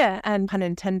 Yeah, and pun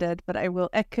intended, but I will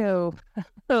echo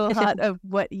a lot of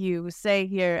what you say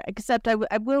here, except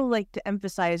I will like to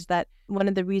emphasize that one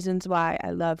of the reasons why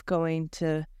I love going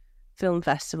to film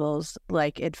festivals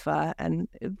like IDFA, and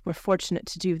we're fortunate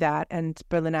to do that, and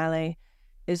Berlinale,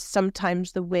 is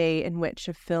sometimes the way in which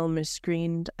a film is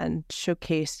screened and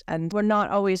showcased. And we're not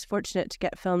always fortunate to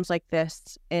get films like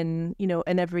this in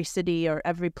every city or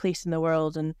every place in the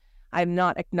world. And I'm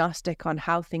not agnostic on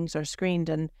how things are screened.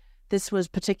 And this was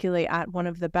particularly at one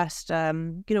of the best,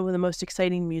 one of the most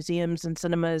exciting museums and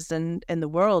cinemas in the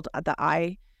world at the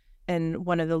Eye, in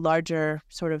one of the larger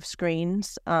sort of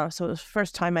screens. So it was the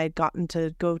first time I'd gotten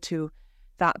to go to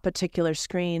that particular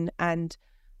screen. And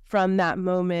from that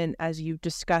moment, as you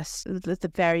discussed at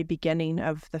the very beginning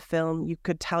of the film, you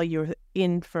could tell you're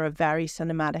in for a very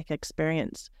cinematic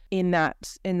experience in that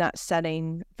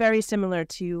setting, very similar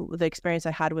to the experience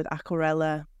I had with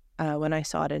Aquarella when I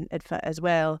saw it in IDFA as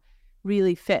well.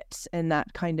 Really fits in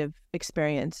that kind of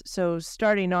experience. So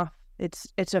starting off,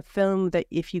 it's a film that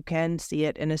if you can see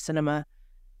it in a cinema,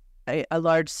 a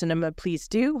large cinema, please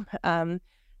do. And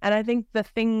I think the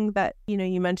thing that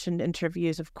you mentioned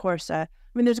interviews, of course.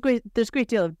 There's a great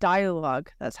deal of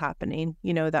dialogue that's happening,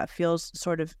 that feels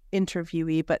sort of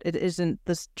interviewee, but it isn't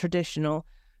this traditional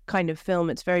kind of film.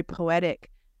 It's very poetic.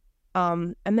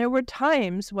 And there were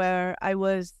times where I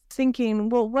was thinking,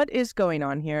 well, what is going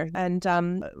on here? And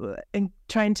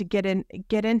trying to get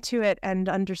into it and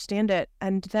understand it.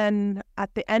 And then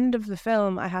at the end of the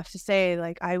film, I have to say,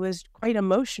 like, I was quite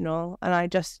emotional, and I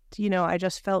just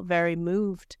felt very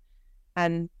moved.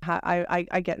 And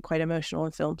I get quite emotional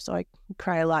in film, so I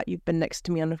cry a lot. You've been next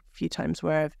to me on a few times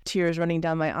where I have tears running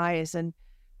down my eyes, and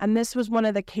this was one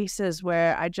of the cases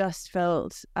where I just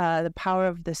felt the power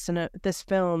of this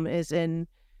film is in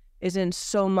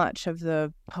so much of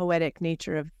the poetic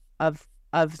nature of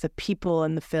the people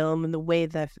in the film, and the way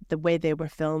they were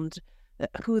filmed,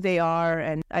 who they are,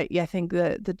 and I think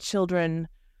the children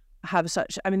have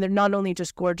such, they're not only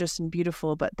just gorgeous and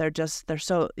beautiful, but they're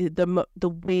so, the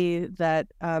way that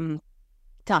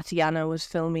Tatiana was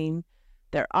filming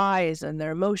their eyes and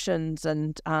their emotions,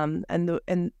 and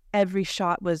every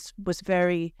shot was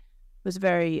very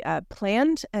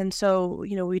planned. And so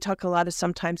we talk a lot of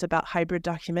sometimes about hybrid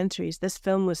documentaries. This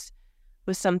film was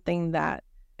something that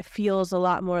feels a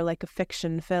lot more like a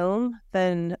fiction film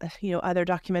than other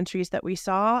documentaries that we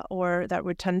saw or that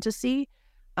we tend to see.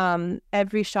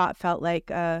 Every shot felt like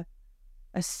a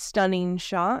a stunning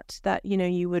shot that, you know,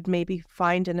 you would maybe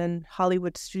find in a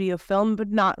Hollywood studio film, but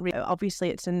not really. Obviously,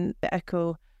 it's in the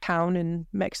Echo town in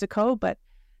Mexico, but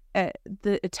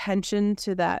the attention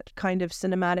to that kind of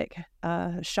cinematic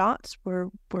shots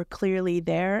were clearly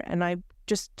there. And I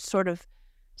just sort of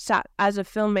sat as a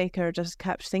filmmaker, just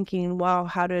kept thinking, wow,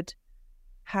 how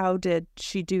did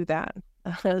she do that?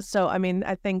 So, I mean,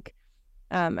 I think,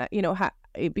 you know,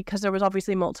 because there was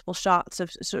obviously multiple shots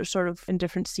of sort of in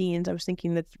different scenes, I was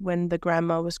thinking that when the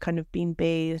grandma was kind of being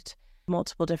bathed,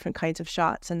 multiple different kinds of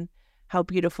shots and how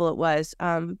beautiful it was.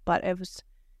 But it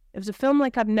was a film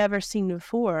like I've never seen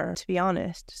before, to be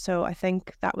honest. So I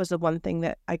think that was the one thing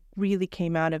that I really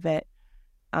came out of it.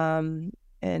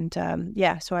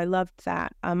 Yeah, so I loved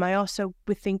that. I also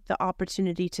would think the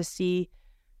opportunity to see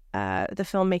the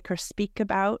filmmaker speak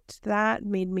about that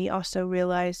made me also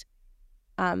realize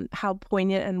how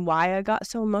poignant and why I got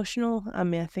so emotional. I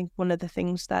mean, I think one of the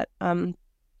things that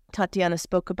Tatiana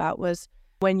spoke about was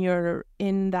when you're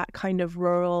in that kind of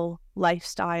rural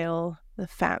lifestyle, the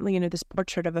family, you know, this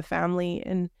portrait of a family,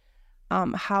 and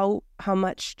how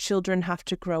much children have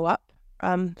to grow up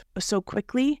so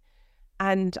quickly.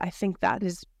 And I think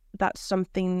that's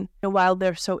something, you know, while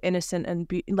they're so innocent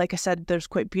and like I said, there's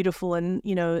quite beautiful, and,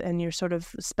 you know, and you're sort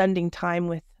of spending time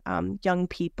with young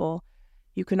people,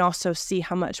 you can also see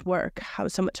how much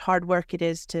hard work it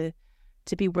is to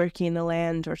be working in the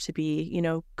land, or to be, you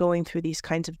know, going through these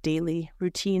kinds of daily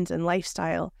routines and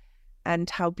lifestyle, and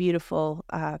how beautiful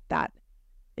that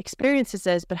experiences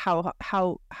is, but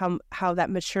how that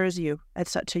matures you at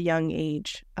such a young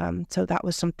age. So that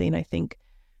was something I think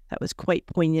that was quite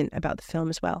poignant about the film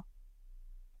as well.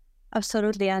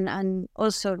 Absolutely, and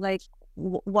also like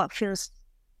what feels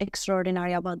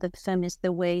extraordinary about the film is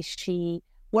the way she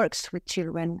works with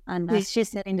children, and as she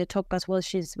said in the talk as well,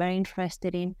 she's very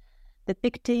interested in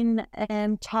depicting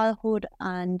childhood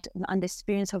and the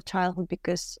experience of childhood,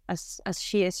 because as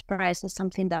she expressed, it's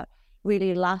something that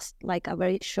really lasts like a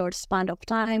very short span of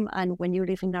time, and when you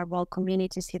live in a rural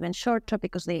community, it's even shorter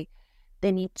because they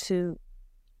need to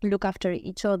look after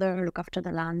each other, look after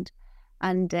the land.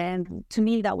 And to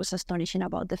me, that was astonishing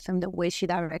about the film, the way she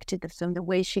directed the film, the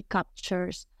way she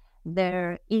captures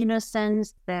their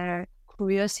innocence, their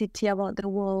curiosity about the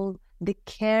world, the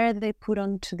care they put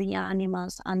onto the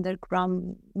animals and their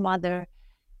grandmother.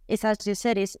 It's, as you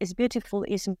said, it's beautiful,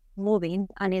 it's moving,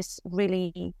 and it's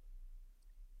really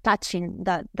touching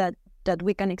that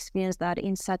we can experience that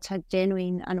in such a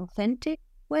genuine and authentic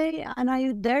way. And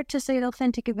I dare to say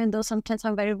authentic, even though sometimes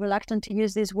I'm very reluctant to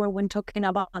use this word when talking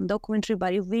about a documentary,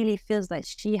 but it really feels like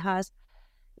she has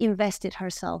invested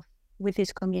herself with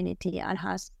this community and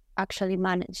has actually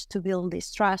managed to build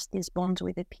this trust, these bonds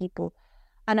with the people.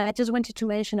 And I just wanted to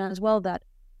mention as well that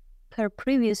her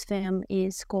previous film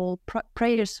is called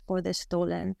Prayers for the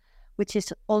Stolen, which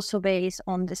is also based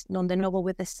on the novel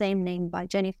with the same name by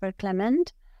Jennifer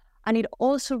Clement. And it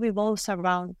also revolves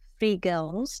around 3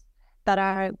 girls that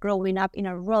are growing up in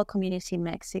a rural community in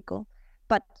Mexico.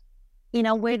 But in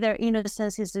a way, their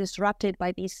innocence is disrupted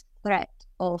by this threat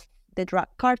of the drug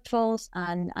cartels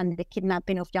and the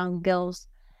kidnapping of young girls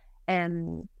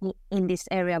in this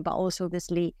area, but also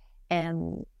obviously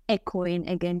echoing,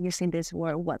 again, using this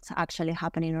word, what's actually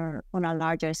happening on a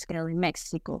larger scale in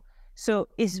Mexico. So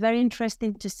it's very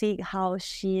interesting to see how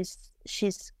she's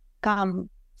come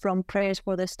from Prayers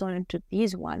for the Stolen to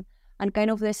this one. And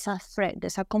kind of there's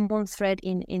a common thread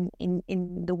in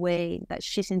the way that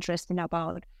she's interested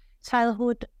about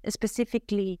childhood,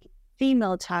 specifically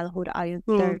female childhood, I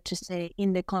dare to say,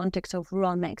 in the context of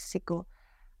rural Mexico.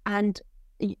 And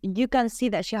you can see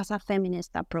that she has a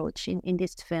feminist approach in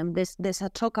this film. There's a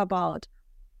talk about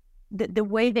the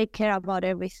way they care about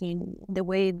everything, the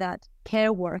way that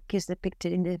care work is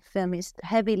depicted in the film is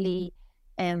heavily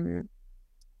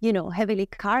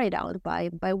carried out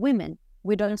by women.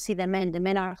 We don't see the men. The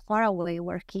men are far away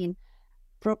working,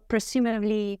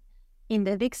 presumably in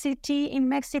the big city in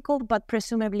Mexico, but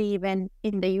presumably even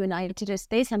in the United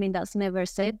States. I mean, that's never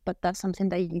said, but that's something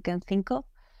that you can think of.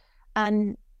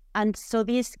 And so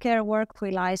this care work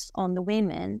relies on the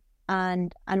women,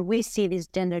 and we see these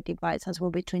gender divides as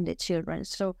well between the children.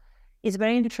 So it's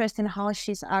very interesting how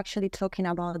she's actually talking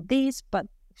about this, but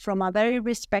from a very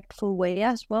respectful way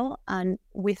as well, and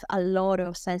with a lot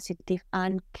of sensitivity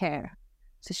and care.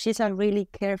 So she's a really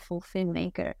careful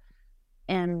filmmaker.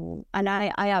 And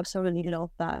I absolutely love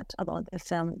that about the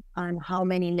film, and how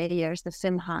many layers the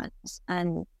film has,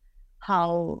 and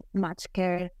how much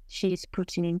care she's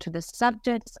putting into the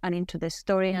subjects and into the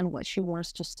story and what she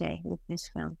wants to say with this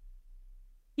film.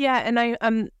 Yeah, and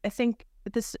I think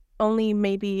this only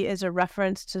maybe is a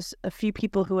reference to a few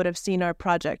people who would have seen our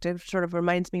project. It sort of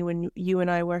reminds me when you and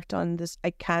I worked on this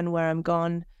I Can Where I'm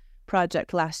Gone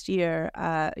project last year,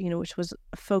 which was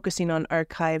focusing on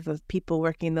archive of people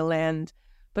working the land,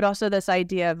 but also this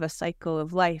idea of a cycle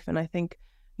of life. And I think,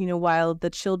 while the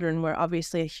children were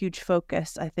obviously a huge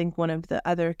focus, I think one of the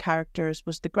other characters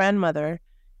was the grandmother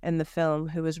in the film,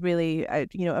 who was really, a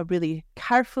really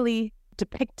carefully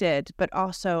depicted, but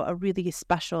also a really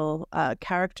special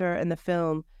character in the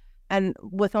film, and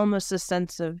with almost a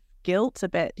sense of guilt a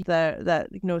bit,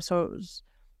 so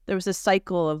there was a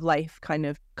cycle of life kind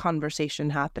of conversation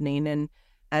happening,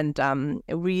 and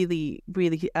a really,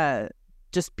 really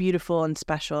just beautiful and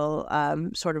special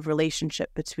sort of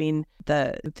relationship between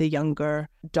the younger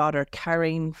daughter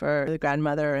caring for the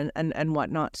grandmother and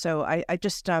whatnot. So I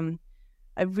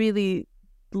really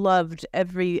loved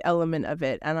every element of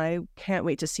it, and I can't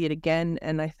wait to see it again.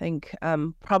 And I think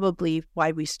probably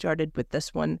why we started with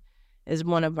this one is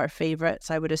one of our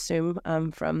favorites, I would assume,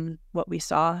 from what we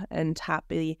saw. And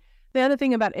happy. The other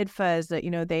thing about IDFA is that,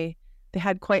 they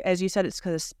had quite, as you said, it's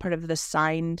because it's part of the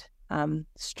signed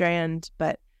strand,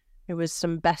 but there was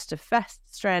some best effects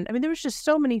strand. I mean, there was just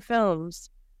so many films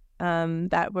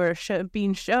that were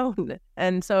being shown.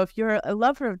 And so if you're a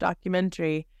lover of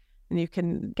documentary and you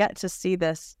can get to see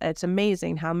this, it's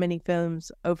amazing how many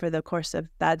films over the course of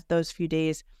those few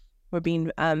days were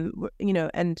being,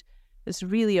 and it's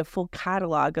really a full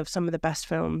catalog of some of the best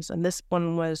films. And this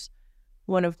one was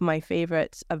one of my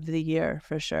favorites of the year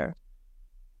for sure.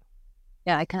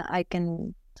 Yeah,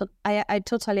 I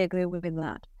totally agree with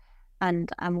that.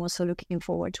 And I'm also looking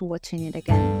forward to watching it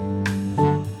again.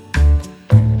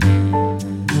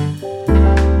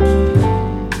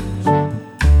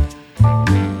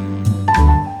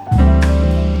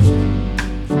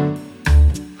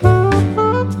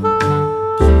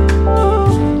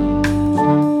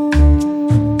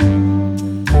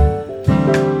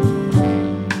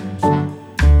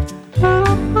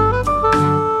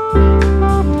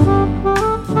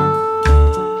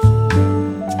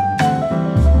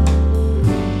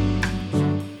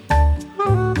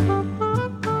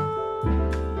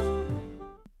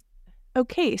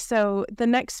 Okay, so the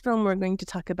next film we're going to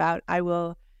talk about, I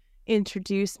will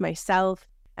introduce myself,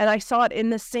 and I saw it in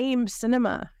the same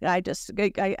cinema. I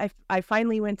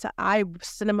finally went to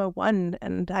Cinema 1,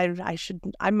 and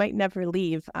I might never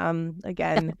leave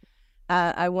again.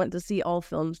 I want to see all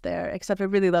films there, except I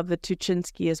really love the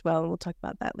Tuchinski as well, and we'll talk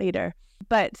about that later.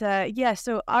 But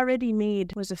so Already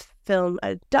Made was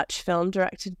a Dutch film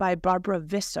directed by Barbara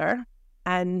Visser,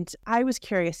 and I was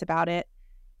curious about it.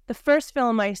 The first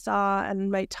film I saw, and I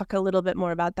might talk a little bit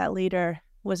more about that later,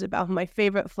 was about my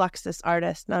favorite Fluxus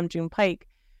artist, Nam June Paik.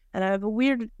 And I have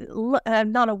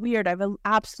I have an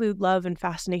absolute love and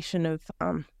fascination of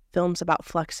films about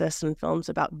Fluxus and films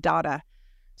about Dada.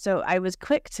 So I was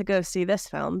quick to go see this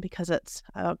film because it's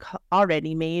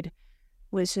Already Made,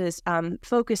 which is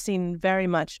focusing very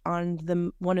much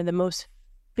on one of the most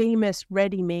famous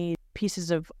ready-made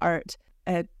pieces of art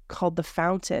called The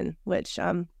Fountain, which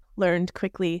learned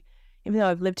quickly, even though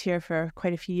I've lived here for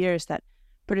quite a few years, that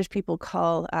British people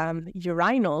call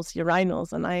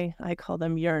urinals, and I call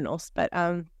them urinals. But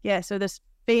so this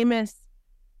famous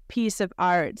piece of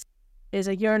art is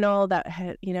a urinal that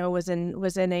was in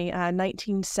a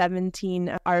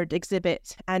 1917 art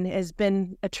exhibit and has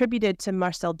been attributed to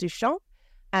Marcel Duchamp,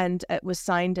 and it was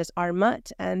signed as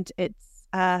Armut, and it's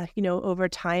over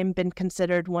time been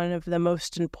considered one of the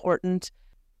most important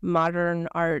modern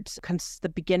art, the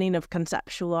beginning of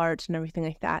conceptual art and everything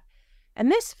like that.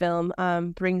 And this film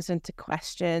brings into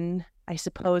question, I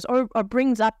suppose, or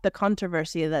brings up the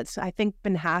controversy that's, I think,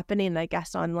 been happening, I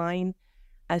guess, online.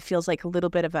 It feels like a little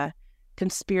bit of a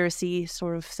conspiracy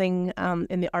sort of thing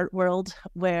in the art world,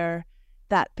 where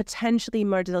that potentially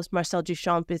Marcel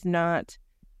Duchamp is not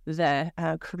the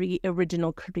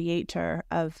original creator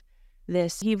of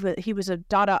this. He was a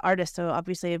Dada artist, so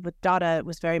obviously with Dada it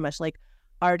was very much like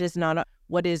art is not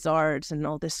what is art and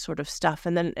all this sort of stuff.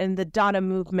 And the Dada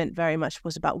movement very much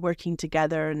was about working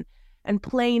together and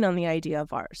playing on the idea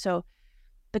of art. So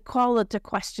the call to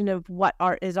question of what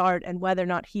art is art and whether or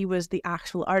not he was the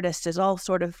actual artist is all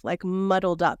sort of like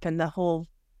muddled up in the whole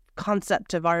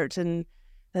concept of art and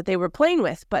that they were playing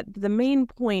with. But the main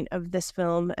point of this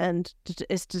film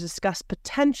is to discuss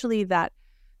potentially that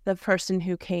the person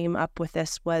who came up with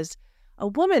this was a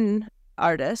woman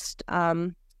artist,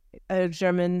 a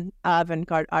German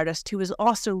avant-garde artist who was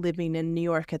also living in New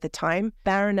York at the time,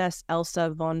 Baroness Elsa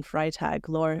von Freytag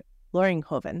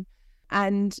Loringhoven.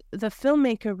 And the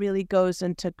filmmaker really goes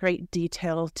into great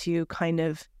detail to kind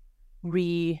of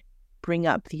bring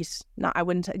up these,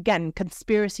 again,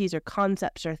 conspiracies or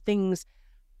concepts or things,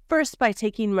 first by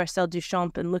taking Marcel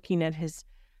Duchamp and looking at his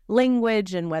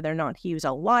language and whether or not he was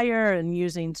a liar, and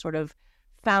using sort of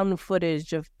found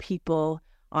footage of people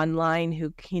online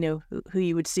who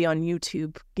you would see on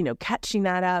YouTube, catching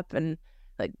that up and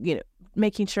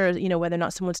making sure, whether or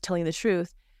not someone's telling the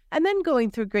truth. And then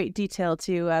going through great detail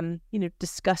to,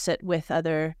 discuss it with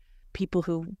other people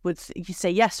who would say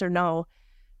yes or no.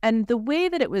 And the way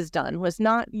that it was done was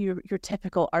not your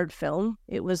typical art film.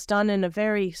 It was done in a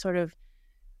very sort of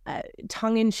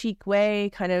tongue-in-cheek way,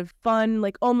 kind of fun,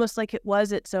 almost like it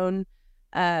was its own,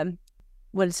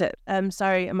 what is it?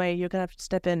 Sorry, you're going to have to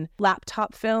step in.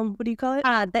 Laptop film? What do you call it?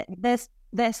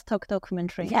 Desktop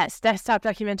documentary. Yes, desktop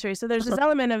documentary. So there's this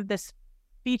element of this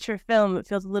feature film. It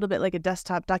feels a little bit like a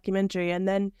desktop documentary. And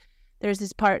then there's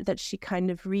this part that she kind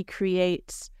of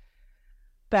recreates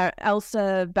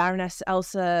Baroness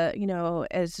Elsa,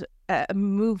 as a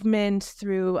movement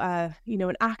through,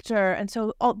 an actor. And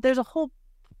so there's a whole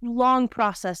long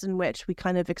process in which we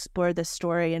kind of explore this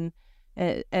story and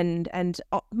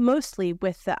mostly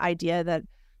with the idea that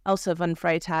Elsa von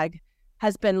Freytag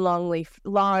has been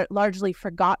largely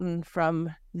forgotten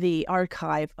from the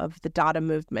archive of the Dada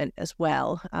movement as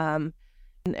well, and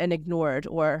ignored,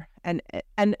 and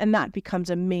that becomes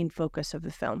a main focus of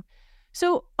the film.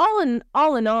 So all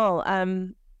in all,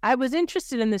 I was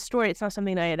interested in this story. It's not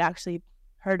something I had actually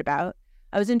heard about.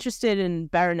 I was interested in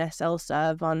Baroness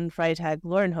Elsa von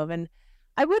Freytag-Lorenhoven.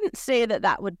 I wouldn't say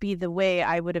that would be the way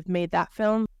I would have made that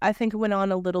film. I think it went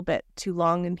on a little bit too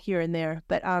long and here and there,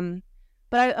 but I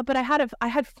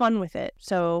had fun with it.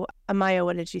 So Amaya,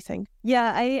 what did you think?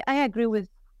 Yeah, I agree with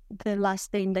the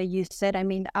last thing that you said. I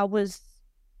mean, I was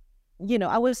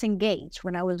engaged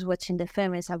when I was watching the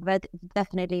film. It's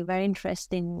definitely very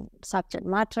interesting subject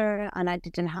matter, and I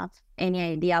didn't have any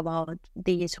idea about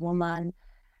this woman.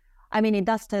 I mean, it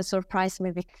does surprise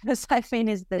me because I think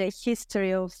it's the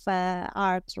history of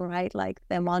art, right? Like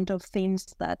the amount of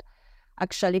things that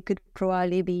actually could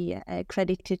probably be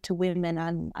credited to women,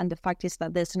 and the fact is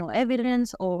that there's no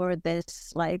evidence, or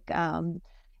there's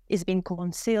it's been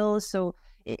concealed. So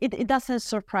it doesn't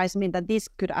surprise me that this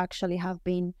could actually have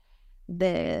been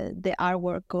the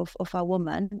artwork of a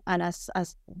woman. And as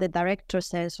the director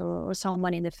says, or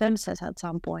someone in the film says at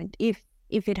some point, if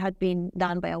it had been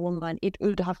done by a woman, it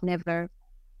would have never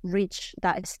reached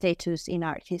that status in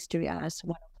art history as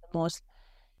one of the most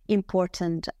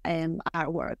important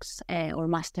artworks or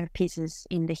masterpieces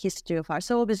in the history of art.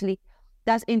 So obviously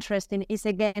that's interesting. It's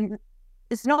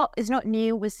not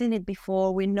new. We've seen it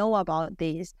before. We know about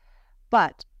this.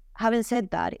 But having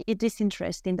said that, it is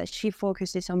interesting that she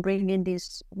focuses on bringing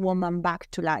this woman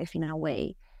back to life in a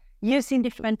way, using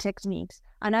different techniques.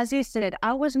 And as you said,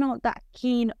 I was not that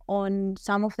keen on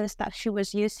some of the stuff she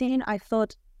was using. I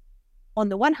thought, on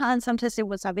the one hand, sometimes it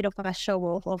was a bit of a show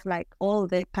off of all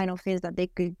the kind of things that they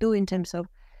could do in terms of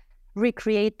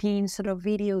recreating sort of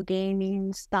video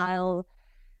gaming style.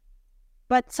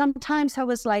 But sometimes I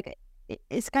was like,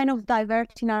 it's kind of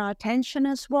diverting our attention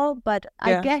as well. But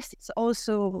yeah. I guess it's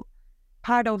also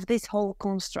part of this whole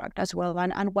construct as well,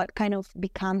 and what kind of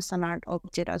becomes an art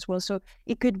object as well. So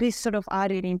it could be sort of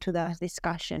added into the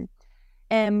discussion.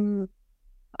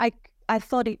 I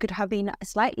thought it could have been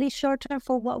slightly shorter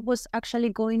for what was actually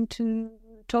going to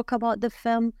talk about the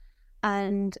film.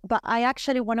 But I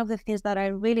actually, one of the things that I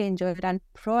really enjoyed, and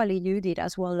probably you did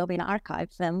as well, loving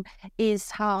archive film, is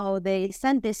how they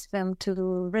sent this film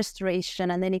to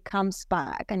restoration and then it comes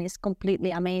back, and it's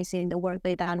completely amazing the work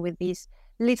they done with this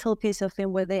little piece of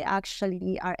film where they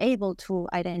actually are able to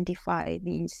identify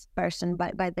this person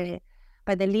by the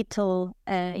little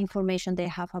information they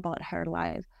have about her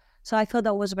life. So I thought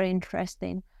that was very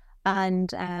interesting.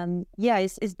 And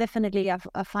it's definitely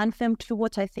a fun film to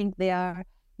watch. I think they are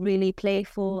really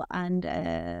playful and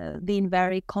being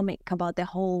very comic about the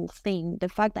whole thing. The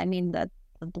fact, that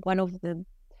one of the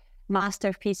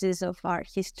masterpieces of art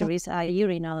history is a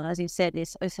urinal, as you said,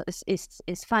 is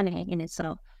funny in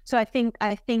itself. So I think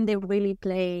they really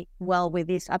play well with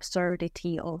this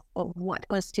absurdity of what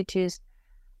constitutes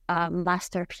a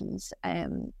masterpiece.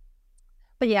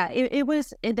 But yeah, it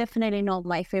was definitely not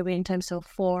my favorite in terms of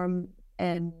form,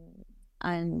 and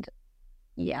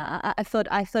yeah, I thought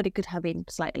it could have been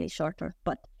slightly shorter,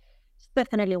 but it's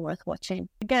definitely worth watching.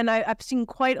 Again, I've seen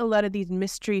quite a lot of these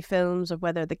mystery films, of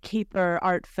whether the caper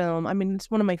art film.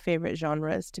 It's one of my favorite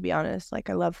genres, to be honest.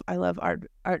 I love art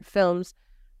films.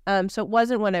 So it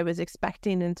wasn't what I was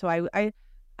expecting, and so I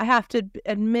have to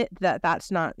admit that that's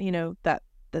not,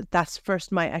 that's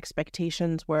first my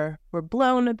expectations were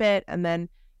blown a bit, and then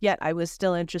yet I was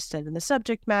still interested in the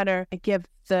subject matter. I give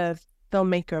the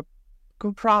filmmaker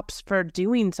props for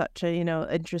doing such a,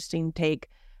 interesting take.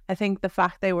 I think the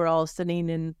fact they were all sitting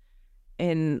in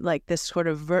like this sort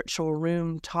of virtual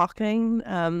room talking,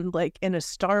 like in a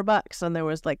Starbucks, and there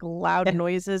was like loud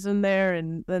noises in there,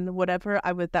 and then whatever.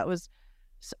 That was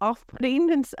off-putting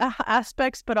in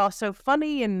aspects, but also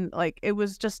funny, and like it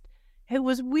was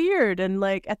weird, and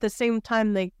like at the same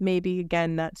time, like maybe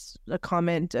again that's a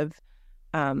comment of,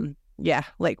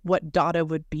 like what Dada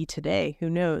would be today. Who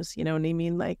knows? You know what I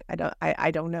mean? Like I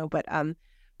don't know, but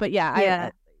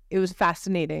it was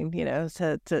fascinating,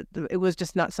 it was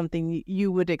just not something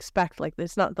you would expect. Like,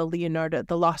 it's not the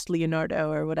Lost Leonardo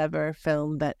or whatever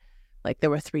film that, like, there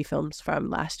were 3 films from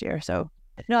last year. So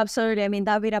no, absolutely. I mean,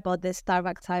 that bit about the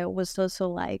Starbucks, I was also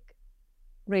like,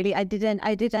 really, I didn't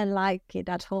like it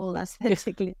at all,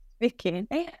 aesthetically speaking.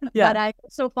 But I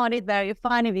also found it very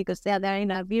funny because they're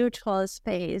in a virtual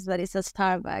space that is a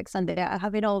Starbucks, and they are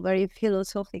having all very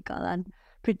philosophical and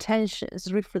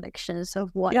pretentious reflections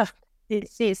of what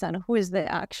this is and who is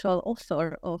the actual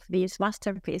author of this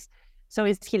masterpiece. So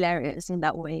it's hilarious in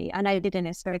that way, and I didn't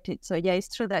expect it. So yeah,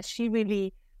 it's true that she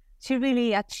really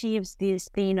achieves this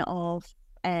thing of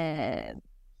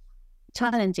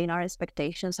challenging our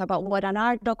expectations about what an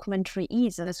art documentary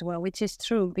is as well, which is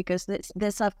true because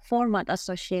there's a format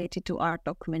associated to art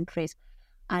documentaries,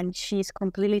 and she's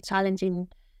completely challenging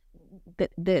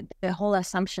the whole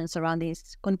assumptions around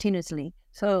this continuously.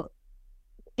 So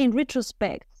in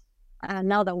retrospect,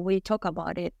 now that we talk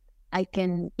about it, I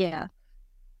can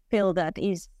feel that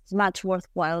it's much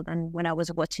worthwhile than when I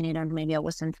was watching it, and maybe I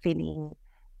wasn't feeling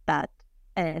that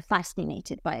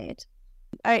fascinated by it.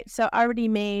 All right, so already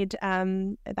made.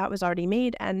 That was already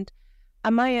made, and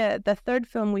Amaya, the third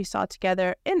film we saw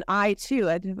together, and I too.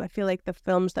 I feel like the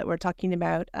films that we're talking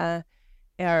about are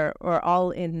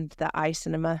all in the I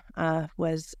cinema.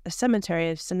 Was A Cemetery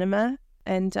of Cinema,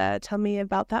 and tell me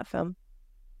about that film.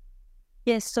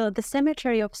 Yes, so The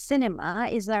Cemetery of Cinema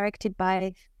is directed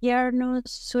by Tierno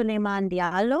Suleiman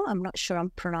Diallo. I'm not sure I'm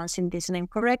pronouncing this name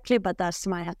correctly, but that's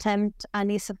my attempt.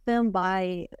 And it's a film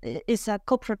it's a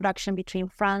co-production between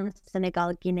France,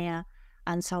 Senegal, Guinea,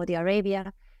 and Saudi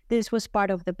Arabia. This was part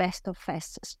of the Best of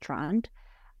Fest strand.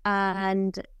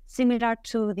 And similar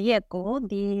to The Echo,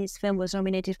 this film was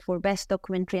nominated for Best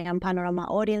Documentary and Panorama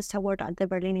Audience Award at the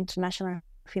Berlin International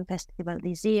Film Festival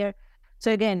this year.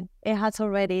 So again, it has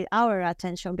already our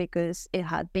attention because it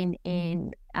had been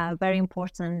in a very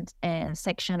important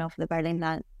section of the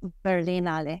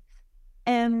Berlinale.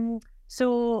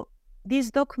 So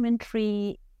this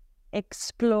documentary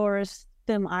explores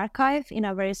film archive in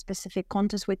a very specific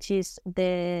context, which is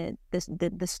the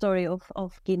story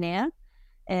of Guinea.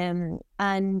 And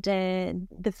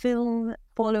the film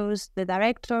follows the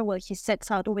director. Well, he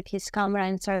sets out with his camera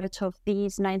in search of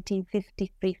this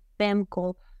 1953 film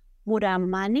called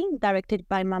Muramani, directed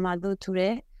by Mamadou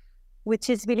Touré,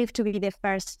 which is believed to be the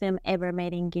first film ever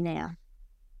made in Guinea.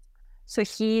 So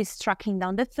he's tracking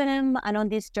down the film, and on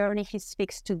this journey he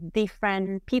speaks to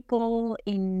different people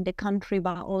in the country,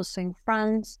 but also in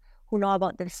France, who know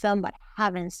about the film but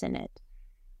haven't seen it.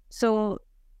 So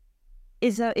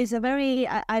it's a very,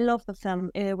 I love the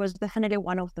film. It was definitely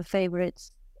one of the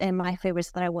favorites, my favorites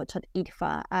that I watched at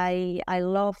IDFA. I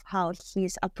love how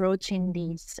he's approaching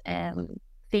this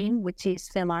theme, which is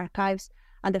film archives,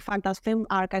 and the fact that film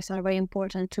archives are very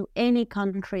important to any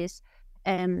country's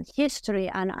history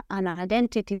and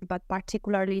identity, but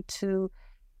particularly to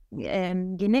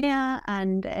Guinea,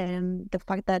 and the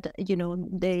fact that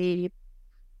they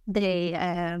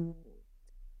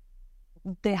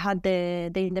had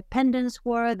the independence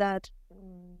war that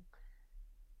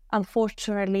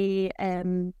unfortunately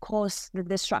caused the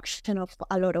destruction of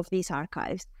a lot of these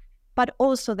archives. But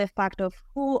also the fact of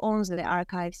who owns the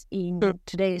archives in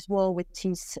today's world, which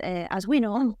is, as we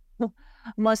know,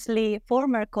 mostly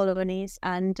former colonies.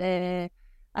 And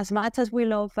as much as we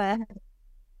love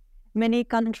many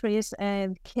countries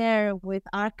care with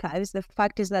archives, the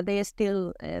fact is that they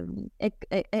still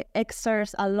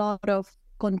exert a lot of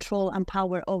control and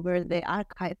power over the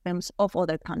archives of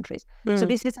other countries. So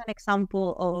this is an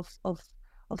example of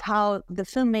how the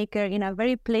filmmaker, in a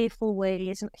very playful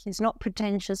way, he's not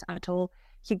pretentious at all.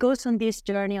 He goes on this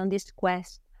journey, on this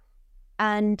quest.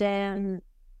 And,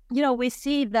 we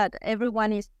see that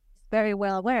everyone is very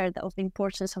well aware of the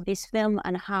importance of this film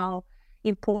and how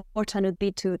important it would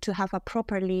be to have a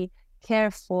properly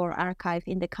cared for archive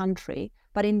in the country.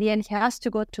 But in the end, he has to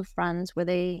go to France, where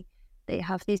they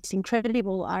have this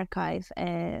incredible archive,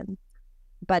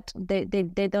 but they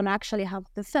don't actually have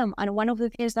the film. And one of the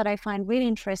things that I find really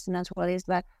interesting as well is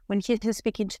that when he's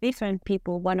speaking to different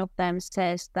people, one of them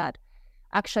says that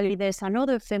actually there's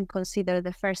another film considered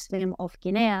the first film of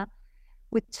Guinea,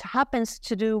 which happens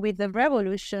to do with the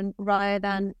revolution rather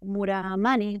than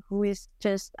Muramani, who is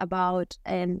just about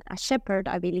a shepherd,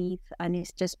 I believe, and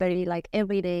it's just very like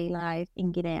everyday life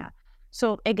in Guinea.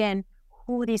 So again,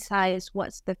 who decides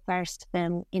what's the first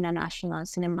film in a national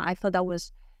cinema? I thought that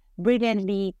was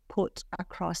brilliantly put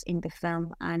across in the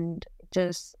film, and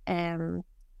just a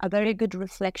very good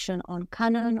reflection on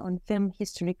canon, on film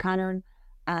history canon,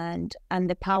 and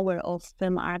the power of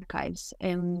film archives.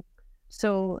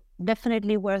 So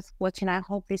definitely worth watching. I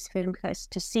hope this film has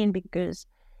to see because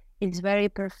it's very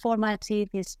performative,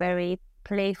 it's very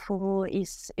playful, it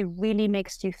really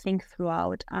makes you think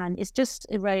throughout, and it's just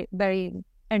very, very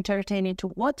entertaining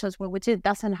to watch as well, which it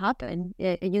doesn't happen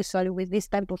usually with this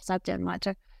type of subject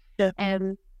matter. Yeah.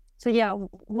 So yeah,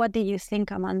 what do you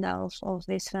think, Amanda, of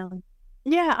this film?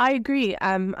 Yeah, I agree.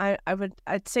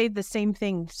 I'd say the same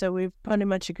thing. So we pretty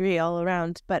much agree all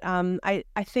around. But I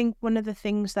think one of the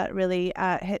things that really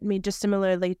hit me, just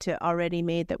similarly to Already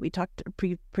Made that we talked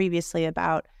previously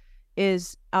about,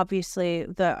 is obviously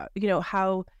the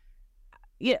how.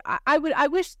 Yeah, I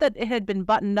wish that it had been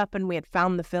buttoned up and we had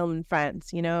found the film in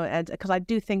France, and because I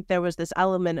do think there was this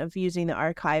element of using the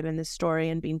archive in this story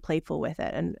and being playful with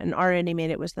it, and Already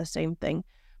Made it was the same thing,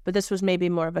 but this was maybe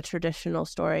more of a traditional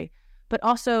story. But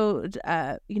also,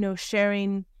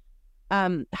 sharing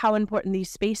how important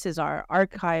these spaces are,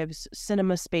 archives,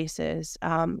 cinema spaces,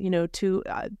 to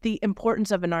the importance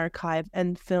of an archive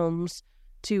and films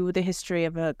to the history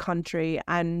of a country,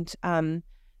 and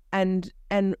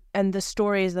the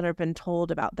stories that have been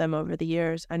told about them over the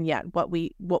years, and yet what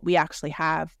we actually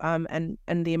have, and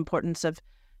the importance of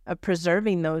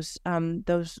preserving those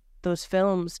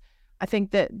films. I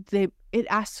think that it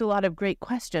asks a lot of great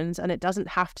questions, and it doesn't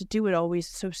have to do it always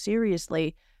so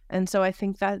seriously. And so I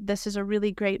think that this is a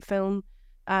really great film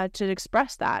to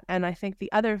express that. And I think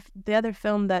the other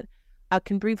film that I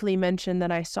can briefly mention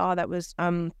that I saw that was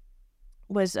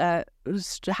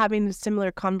having a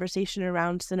similar conversation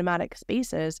around cinematic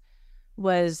spaces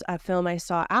was a film I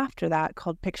saw after that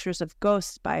called Pictures of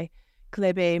Ghosts by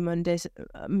Clebe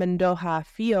Mendoza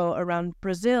Filho, around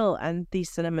Brazil and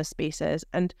these cinema spaces.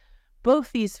 And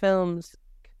both these films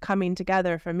coming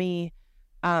together for me,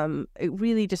 it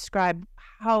really describe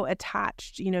how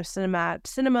attached, cinema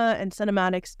and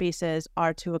cinematic spaces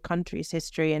are to a country's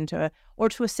history and to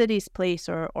a city's place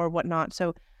or whatnot.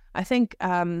 So I think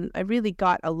I really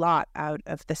got a lot out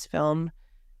of this film,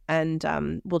 and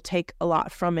will take a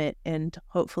lot from it, and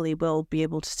hopefully we'll be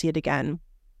able to see it again.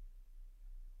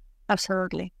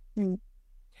 Absolutely.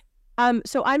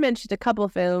 So I mentioned a couple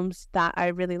of films that I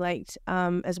really liked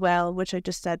as well, which I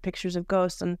just said, Pictures of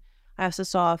Ghosts, and I also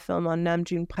saw a film on Nam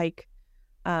June Paik,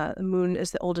 The Moon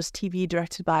is the Oldest TV,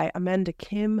 directed by Amanda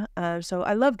Kim. So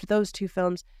I loved those two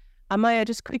films. Maya,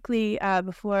 just quickly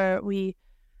before we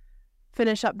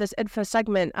finish up this IDFA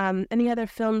segment, any other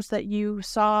films that you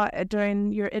saw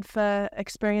during your IDFA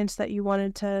experience that you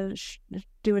wanted to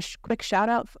do a quick shout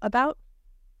out about?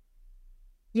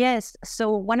 Yes,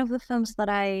 so one of the films that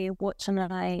I watched and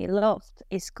I loved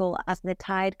is called As the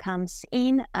Tide Comes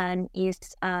In, and is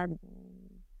a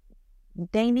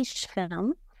Danish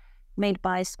film made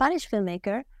by a Spanish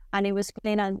filmmaker, and it was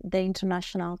playing at the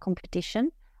international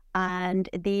competition. And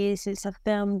this is a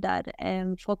film that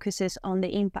focuses on the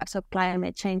impacts of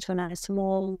climate change on a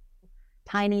small,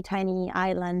 tiny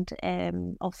island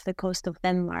off the coast of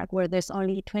Denmark, where there's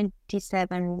only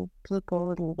 27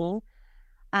 people living.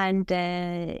 And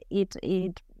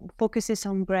it focuses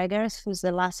on Gregers, who's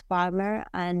the last farmer,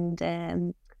 and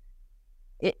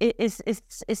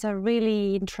it's a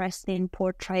really interesting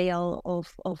portrayal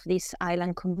of this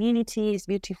island community. It's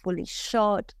beautifully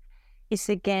shot. It's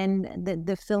again,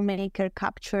 the filmmaker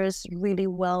captures really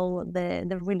well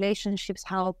the relationships,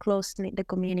 how close-knit the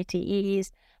community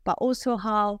is, but also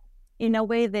how, in a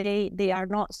way, they are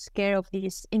not scared of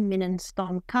this imminent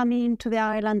storm coming to the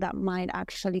island that might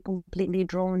actually completely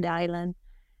drown the island.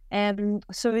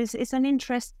 So it's an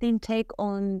interesting take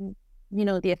on,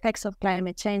 the effects of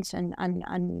climate change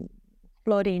and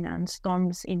flooding and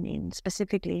storms in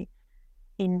specifically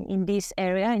in this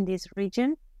area, in this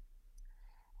region.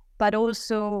 But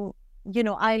also,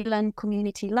 island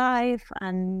community life,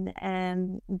 and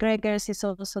Gregers is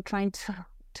also trying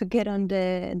to get on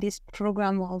this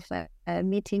program of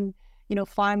meeting,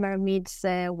 farmer meets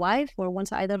wife, or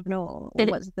once, I don't know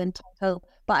what's the title,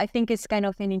 but I think it's kind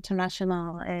of an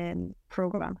international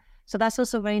program. So that's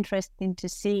also very interesting to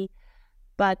see.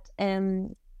 But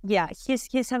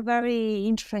he's a very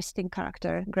interesting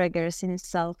character, Gregers, in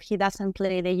itself. He doesn't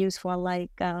play the usual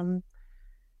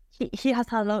he has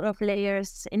a lot of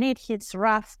layers in it. He's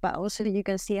rough, but also you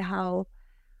can see how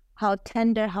how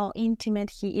tender, how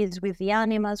intimate he is with the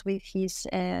animals, with his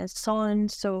son.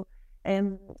 So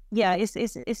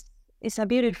it's a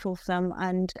beautiful film,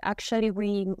 and actually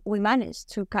we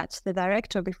managed to catch the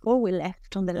director before we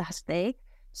left on the last day.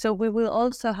 So we will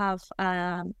also have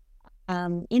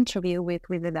interview with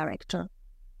the director.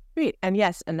 Great. And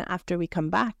yes, and after we come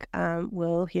back,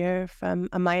 we'll hear from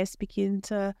Amaya speaking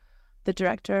to the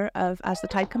director of As the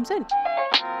Tide Comes In.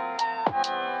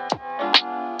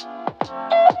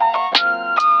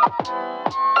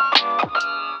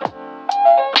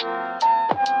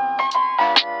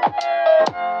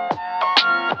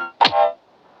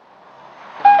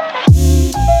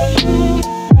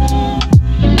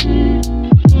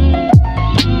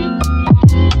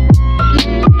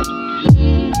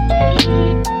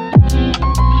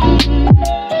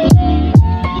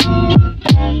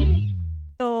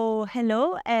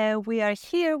 Hello, we are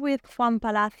here with Juan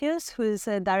Palacios, who's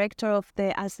a director of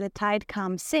the As the Tide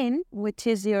Comes In, which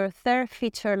is your third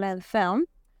feature-length film,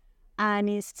 and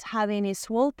is having its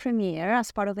world premiere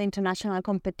as part of the international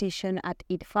competition at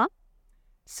IDFA.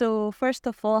 So first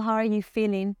of all, how are you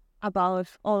feeling about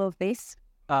all of this?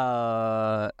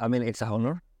 I mean, it's an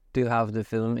honor to have the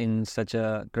film in such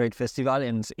a great festival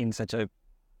and in such a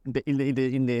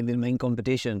in the main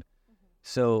competition.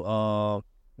 So.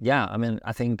 Yeah, I mean,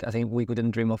 I think we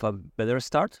couldn't dream of a better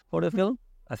start for the film.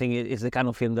 I think it's the kind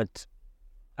of film that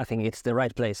I think it's the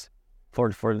right place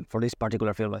for this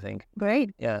particular film, I think.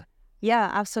 Great. Yeah.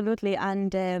 Yeah, absolutely.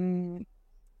 And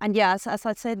yeah, as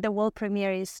I said, the world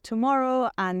premiere is tomorrow.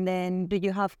 And then do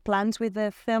you have plans with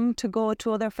the film to go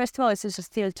to other festivals? Is it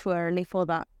still too early for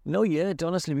that? No, yet,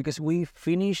 honestly, because we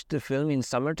finished the film in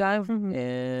summertime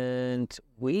and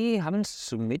we haven't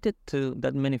submitted to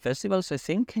that many festivals, I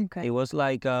think. Okay. It was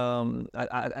like, and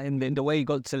then the way it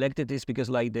got selected is because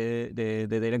like the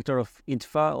director of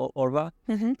IDFA, Orva,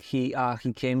 he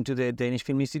came to the Danish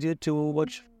Film Institute to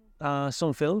watch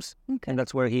some films, and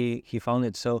that's where he found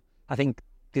it. So I think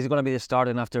this is going to be the start,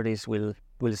 and after this we'll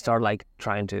start like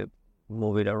trying to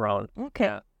move it around. Okay.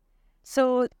 Yeah.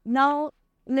 So now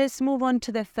let's move on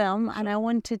to the film, and I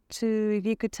wanted to, if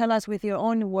you could tell us with your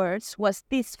own words, what's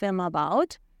this film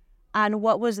about, and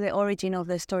what was the origin of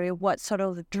the story? What sort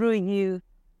of drew you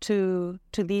to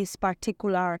this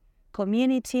particular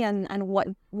community, and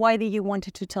why did you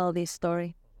wanted to tell this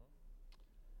story?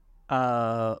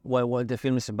 What the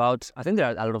film is about, I think there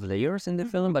are a lot of layers in the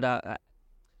film, but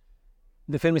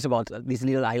the film is about this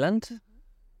little island.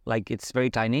 Like, it's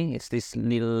very tiny. It's this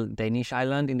little Danish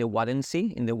island in the Wadden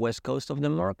Sea, in the west coast of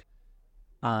Denmark.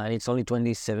 And it's only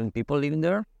 27 people living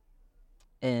there.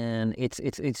 And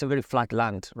it's a very flat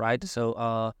land, right?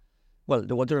 So, well,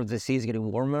 the water of the sea is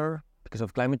getting warmer because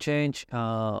of climate change.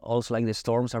 Also, like, the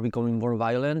storms are becoming more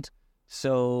violent.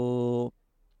 So,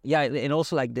 yeah, and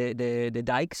also, like, the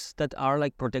dikes that are,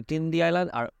 like, protecting the island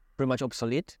are pretty much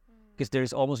obsolete because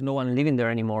there's almost no one living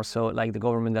there anymore. So, like, the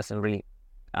government doesn't really...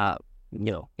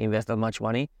 invest that much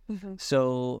money.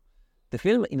 So the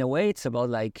film, in a way, it's about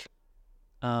like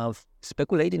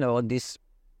speculating about this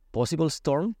possible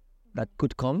storm that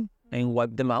could come and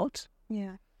wipe them out.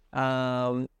 Yeah.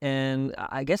 And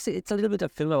I guess it's a little bit a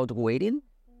film about waiting.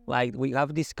 Like, we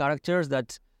have these characters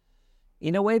that,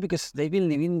 in a way, because they've been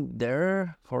living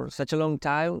there for such a long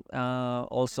time,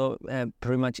 also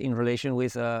pretty much in relation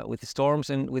with the storms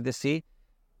and with the sea,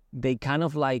 they kind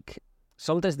of like...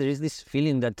 Sometimes there is this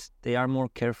feeling that they are more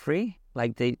carefree,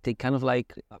 like they kind of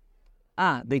like,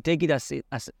 they take it as if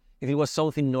it was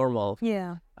something normal.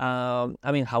 Yeah.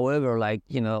 I mean, however, like,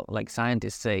 like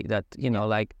scientists say that,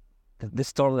 like the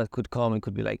storm that could come, it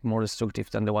could be like more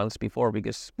destructive than the ones before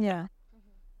because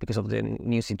of the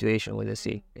new situation with the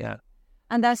sea. Yeah.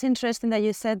 And that's interesting that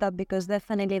you said that, because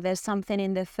definitely there's something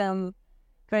in the film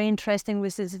very interesting,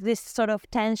 which is this sort of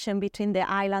tension between the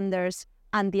islanders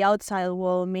and the outside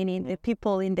world, meaning the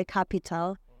people in the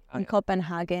capital, in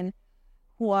Copenhagen,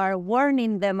 who are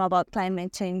warning them about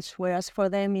climate change, whereas for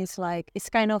them it's like, it's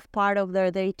kind of part of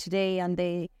their day-to-day, and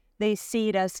they see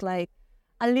it as like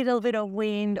a little bit of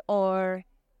wind, or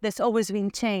there's always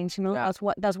been change, That's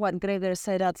what Greger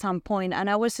said at some point. And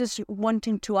I was just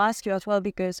wanting to ask you as well,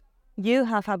 because you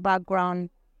have a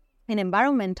background in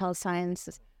environmental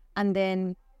sciences, and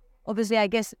then obviously I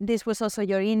guess this was also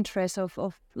your interest of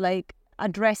like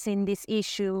addressing this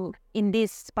issue in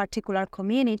this particular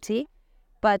community.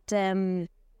 But how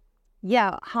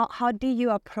do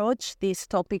you approach this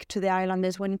topic to the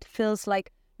islanders when it feels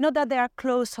like, not that they are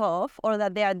closed off or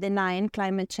that they are denying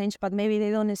climate change, but maybe they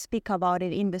don't speak about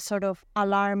it in the sort of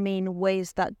alarming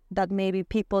ways that maybe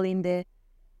people in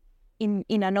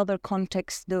another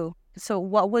context do? So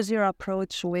what was your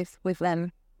approach with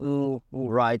them?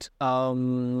 Right. I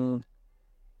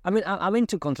mean, I'm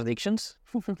into contradictions.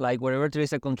 Like wherever there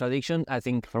is a contradiction, I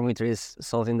think for me there is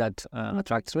something that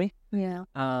attracts me. Yeah.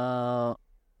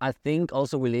 I think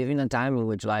also we live in a time in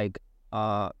which like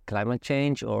climate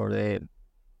change or the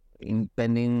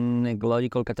impending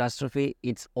ecological catastrophe,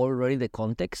 it's already the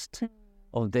context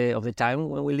of the time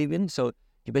when we live in. So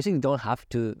you basically don't have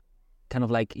to kind of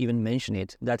like even mention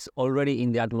it. That's already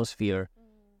in the atmosphere.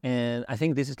 And I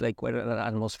think this is like quite an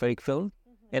atmospheric film.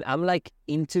 And I'm like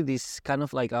into this kind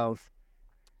of like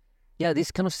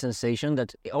this kind of sensation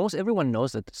that almost everyone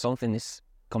knows that something is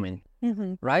coming,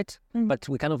 right? But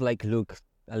we kind of like look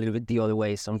a little bit the other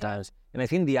way sometimes. And I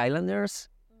think the islanders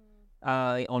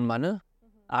on Manu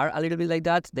are a little bit like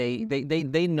that.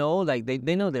 They know, like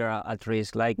they know they're at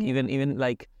risk. Like even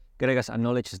like Gregas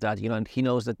acknowledges that, you know, and he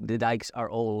knows that the dikes are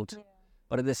old.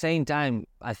 But at the same time,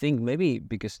 I think maybe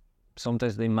because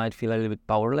sometimes they might feel a little bit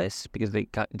powerless because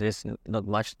there's not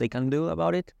much they can do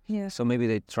about it. Yeah. So maybe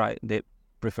they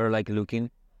prefer like looking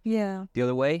the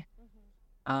other way.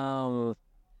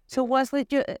 So was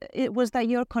that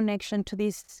your connection to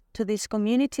this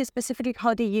community specifically?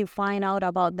 How did you find out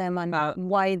about them, and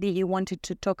why did you wanted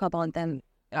to talk about them?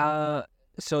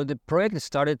 So the project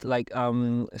started like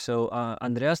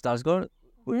Andreas Dalsgaard,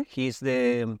 he's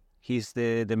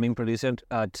the main producer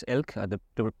at Elk, at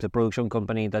the production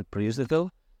company that produced the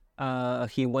film.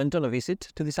 He went on a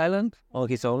visit to this island on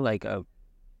his own, like a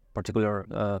particular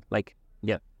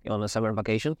on a summer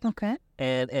vacation. Okay.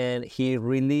 And he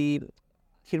really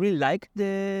liked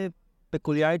the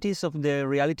peculiarities of the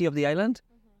reality of the island,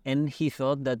 and he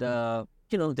thought that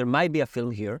there might be a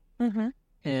film here.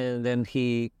 And then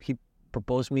he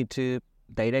proposed me to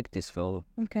direct this film.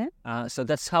 Okay. So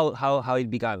that's how it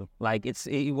began. Like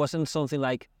it wasn't something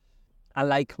like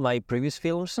unlike my previous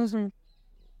films. This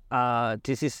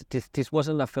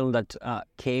wasn't a film that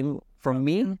came from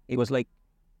me. It was like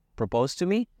proposed to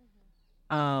me.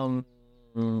 But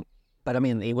I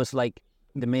mean, it was like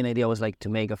the main idea was like to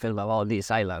make a film about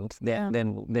this island.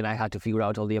 Then I had to figure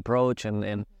out all the approach,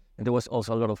 and there was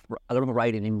also a lot of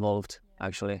writing involved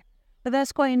actually. But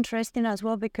that's quite interesting as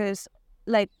well, because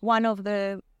like one of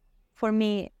the, for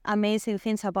me, amazing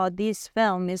things about this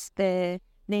film is the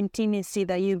intimacy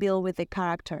that you build with the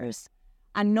characters,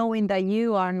 and knowing that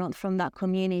you are not from that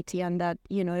community, and that,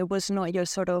 you know, it was not your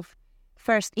sort of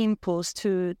first impulse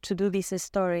to do this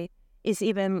story, is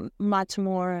even much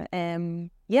more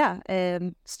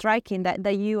striking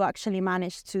that you actually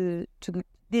managed to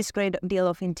this great deal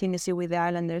of intimacy with the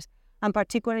islanders, and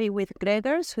particularly with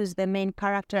Gregors, who's the main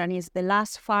character and is the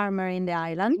last farmer in the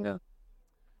island. Yeah.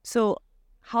 So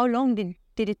how long did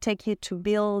it take you to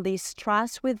build this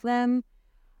trust with them?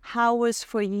 How was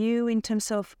for you in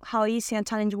terms of how easy and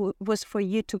challenging was for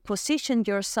you to position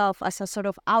yourself as a sort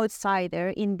of outsider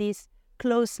in this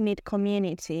close-knit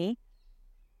community?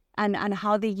 And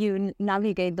how did you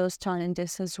navigate those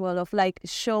challenges as well, of like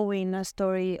showing a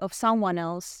story of someone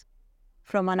else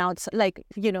from an outside, like,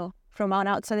 you know, from an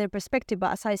outsider perspective?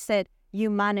 But as I said, you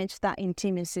manage that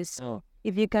intimacy. So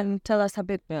if you can tell us a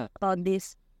bit about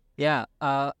this. Yeah,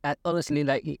 honestly,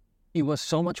 like it was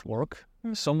so much work.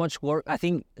 I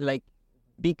think like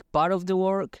big part of the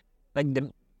work, like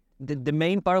the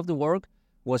main part of the work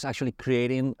was actually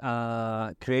creating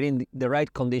the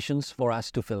right conditions for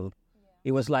us to film.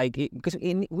 It was like, because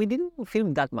we didn't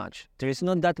film that much. There is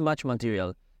not that much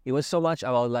material. It was so much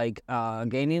about like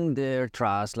gaining their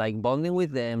trust, like bonding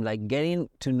with them, like getting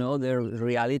to know their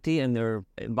reality and their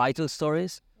vital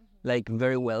stories, like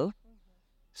very well.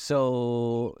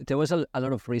 So there was a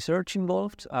lot of research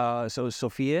involved. So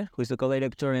Sophia, who is the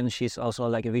co-director, and she's also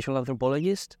like a visual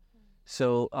anthropologist.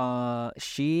 So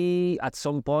she, at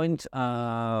some point,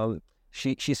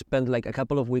 she spent like a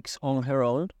couple of weeks on her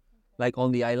own, like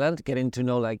on the island, getting to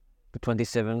know like the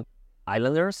 27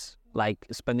 islanders, like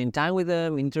spending time with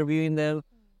them, interviewing them,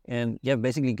 and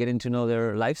basically getting to know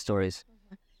their life stories.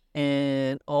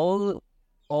 And all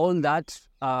that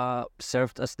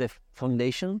served as the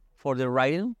foundation for the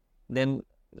writing. Then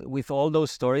with all those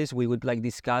stories, we would like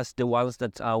discuss the ones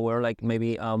that were like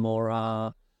maybe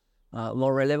more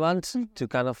relevant to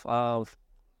kind of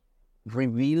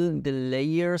reveal the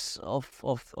layers of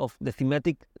the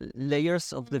thematic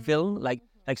layers of the film. Like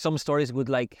some stories would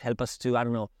like help us to, I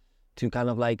don't know, to kind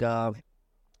of like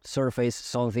surface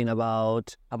something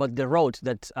about the road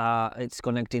that it's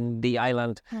connecting the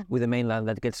island with the mainland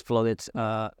that gets flooded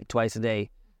twice a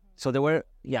day. So there were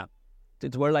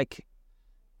like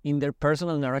in their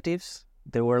personal narratives,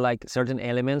 there were like certain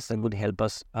elements that would help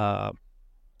us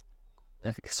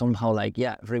somehow like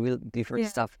reveal different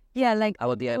stuff Yeah, like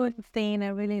about the moon thing. I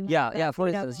really like yeah. For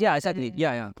instance, exactly.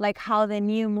 Yeah. Like how the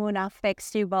new moon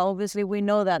affects you, but obviously we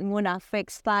know that moon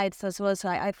affects tides as well. So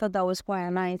I thought that was quite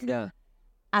a nice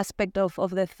aspect of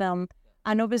the film.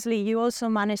 And obviously you also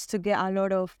managed to get a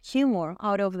lot of humor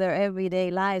out of their everyday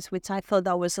lives, which I thought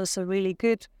that was also really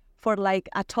good for like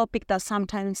a topic that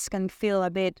sometimes can feel a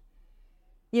bit,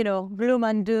 gloom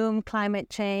and doom, climate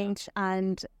change.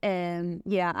 And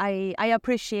I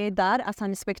appreciate that as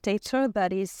a spectator,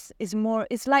 that is more,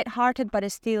 it's lighthearted, but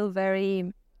it's still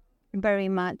very, very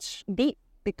much deep,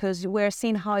 because we're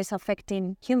seeing how it's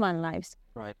affecting human lives.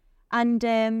 Right.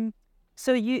 And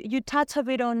so you touch a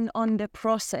bit on the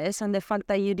process and the fact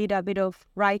that you did a bit of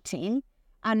writing,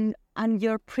 and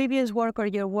your previous work, or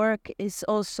your work, is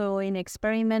also in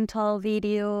experimental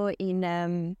video,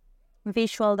 in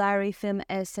visual diary, film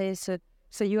essays.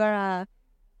 So you are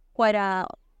quite a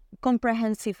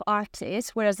comprehensive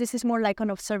artist, whereas this is more like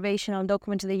an observational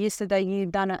documentary. You said that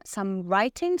you've done some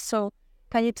writing. So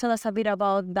can you tell us a bit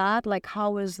about that? Like,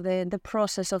 how was the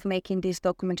process of making this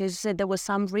documentary? You said there was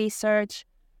some research,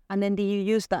 and then did you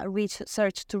use that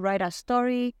research to write a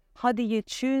story? How did you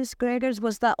choose Gregors?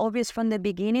 Was that obvious from the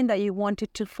beginning that you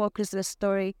wanted to focus the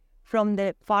story from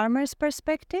the farmer's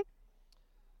perspective?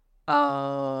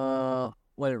 Well,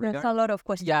 there's a lot of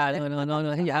questions. Yeah,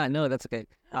 no. Yeah, no, that's okay.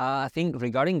 I think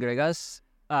regarding Gregors,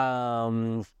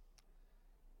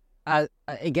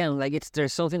 again, like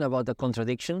there's something about the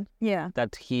contradiction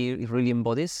that he really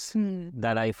embodies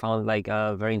that I found like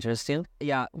very interesting.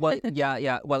 Yeah, well,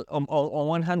 Well, on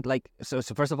one hand, like so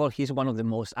first of all, he's one of the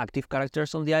most active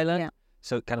characters on the island. Yeah.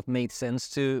 So it kind of made sense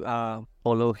to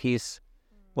follow his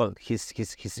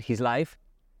life.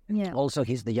 Yeah. Also,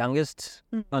 he's the youngest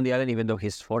on the island, even though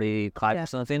he's 45 or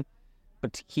something.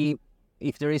 But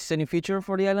if there is any future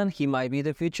for the island, he might be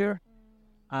the future.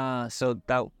 So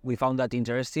that we found that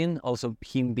interesting. Also,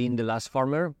 him being the last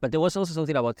farmer. But there was also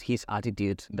something about his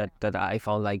attitude that I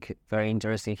found like very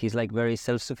interesting. He's like very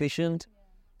self-sufficient.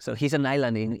 So he's an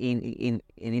island in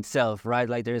itself, right?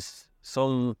 Like there's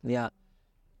some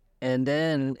and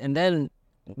then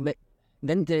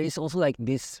there is also like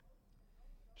this.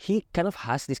 He kind of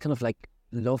has this kind of like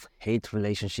love-hate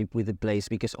relationship with the place,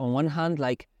 because on one hand,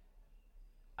 like,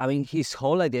 I mean, his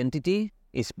whole identity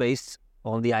is based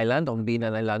on the island, on being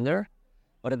an islander,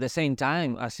 but at the same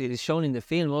time, as it is shown in the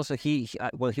film, also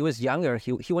when he was younger,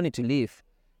 he wanted to leave,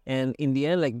 and in the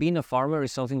end, like being a farmer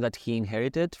is something that he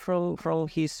inherited from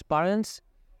his parents,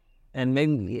 and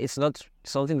maybe it's not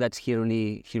something that he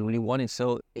really wanted.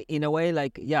 So in a way,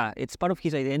 like it's part of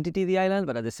his identity, the island,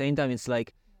 but at the same time, it's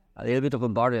like a little bit of a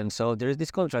burden. So there is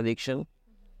this contradiction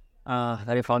that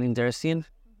I found interesting.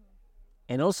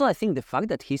 And also, I think the fact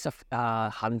that he's a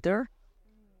hunter,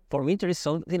 for me, there is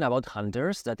something about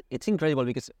hunters that it's incredible,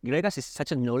 because Gregors is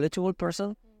such a knowledgeable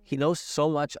person. He knows so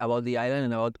much about the island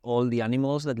and about all the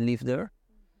animals that live there.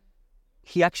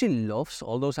 He actually loves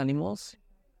all those animals.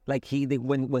 Like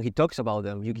when he talks about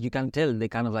them, you can tell the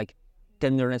kind of like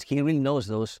tenderness. He really knows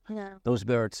those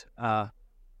birds. But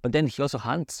then he also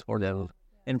hunts for them.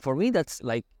 And for me, that's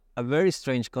like a very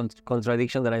strange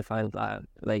contradiction that I find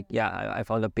I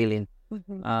found appealing.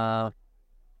 Mm-hmm.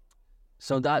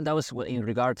 So that was in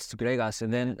regards to Gregors.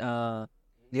 And then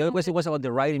the other question was about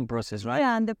the writing process, right?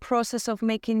 Yeah, and the process of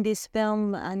making this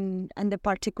film and the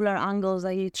particular angles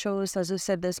that you chose. As you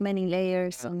said, there's many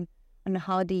layers. And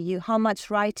how much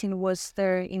writing was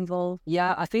there involved?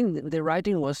 Yeah, I think the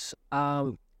writing was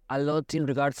a lot in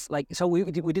regards, like, so we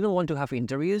didn't want to have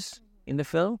interviews in the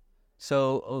film.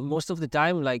 So most of the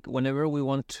time, like whenever we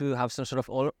want to have some sort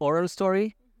of oral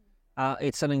story,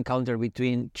 it's an encounter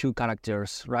between two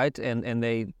characters, right? And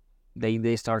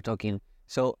they start talking.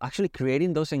 So actually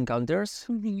creating those encounters,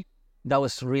 that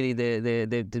was really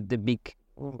the big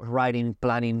writing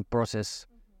planning process,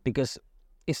 because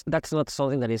that's not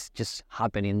something that is just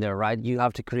happening there, right? You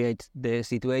have to create the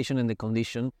situation and the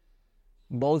condition,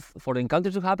 both for the encounter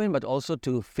to happen, but also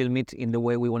to film it in the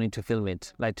way we wanted to film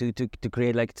it, like to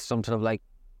create like some sort of like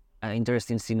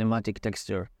interesting cinematic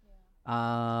texture.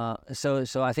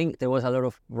 So I think there was a lot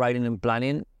of writing and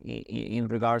planning in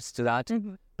regards to that,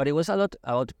 but it was a lot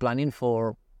about planning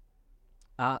for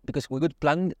because we could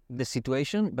plan the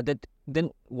situation, but then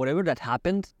whatever that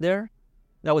happened there,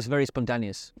 that was very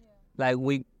spontaneous. Like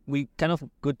we kind of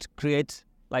could create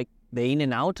like the in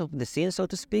and out of the scene, so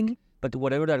to speak. But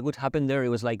whatever that would happen there, it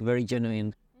was like very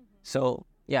genuine. So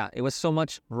yeah, it was so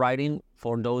much writing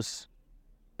for those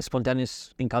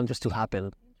spontaneous encounters to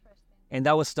happen, and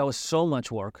that was so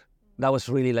much work. That was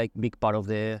really like big part of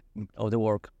the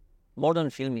work. more than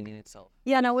filming in itself.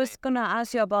 Yeah, and I was gonna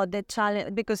ask you about the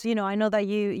challenge because I know that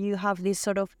you have this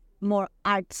sort of more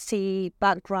artsy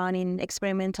background in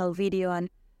experimental video, and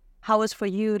how was for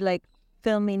you like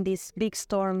filming these big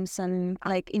storms, and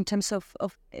like in terms of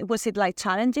was it like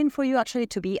challenging for you actually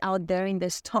to be out there in the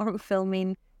storm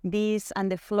filming these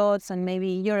and the floods and maybe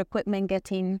your equipment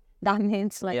getting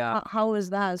damaged? Like how was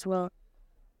that as well?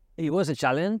 It was a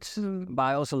challenge, but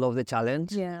I also love the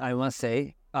challenge. Yeah, I must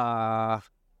say.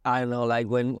 I know, like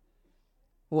when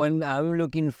I'm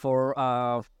looking for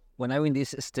when I'm in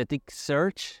this aesthetic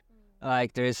search,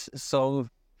 like there's some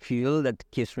fuel that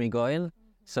keeps me going.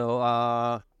 So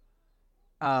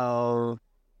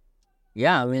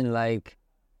yeah, I mean, like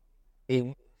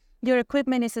your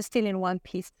equipment is still in one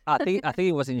piece. I think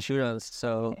it was insurance.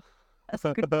 So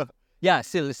yeah,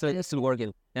 still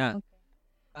working. Yeah. Okay.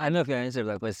 I don't know if you answered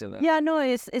that question. Yeah, no,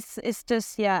 it's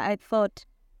just I thought.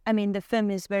 I mean, the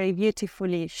film is very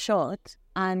beautifully shot,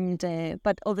 and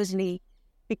but obviously,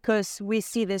 because we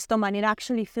see the storm, and it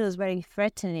actually feels very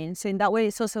threatening. So in that way,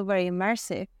 it's also very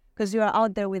immersive because you are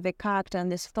out there with the character,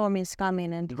 and the storm is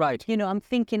coming, and right. I'm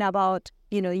thinking about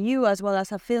you as well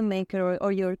as a filmmaker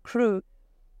or your crew,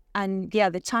 and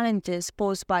the challenges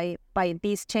posed by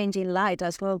this changing light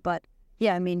as well. But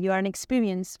I mean, you are an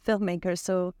experienced filmmaker,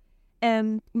 so.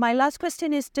 My last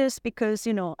question is just because,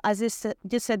 as you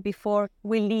said before,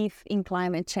 we live in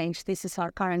climate change. This is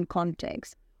our current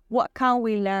context. What can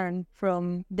we learn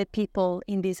from the people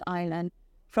in this island,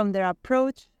 from their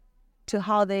approach to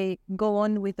how they go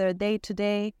on with their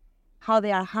day-to-day, how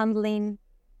they are handling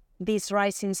these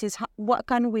rising seas? What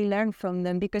can we learn from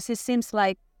them? Because it seems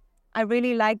like, I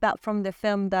really like that from the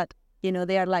film that,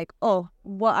 they are like, oh,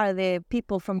 what are the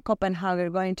people from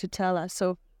Copenhagen going to tell us?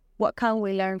 So what can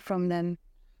we learn from them?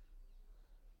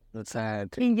 That's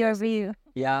sad. In your view?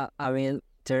 Yeah, I mean,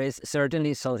 there is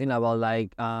certainly something about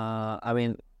like, I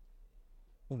mean,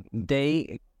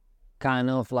 they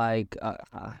kind of like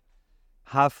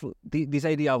have this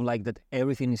idea of like that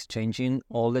everything is changing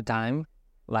all the time.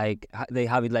 Like they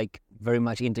have it like very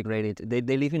much integrated.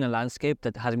 They live in a landscape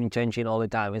that has been changing all the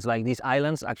time. It's like these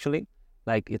islands actually.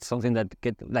 Like it's something that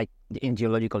get like in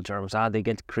geological terms, they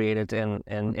get created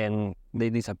and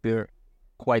they disappear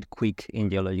quite quick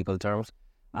in geological terms.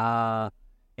 And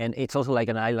it's also like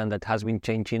an island that has been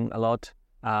changing a lot.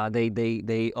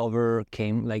 They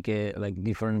overcame like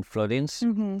different floodings.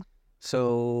 Mm-hmm.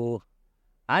 So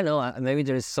I don't know, maybe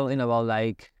there is something about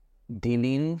like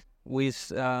dealing with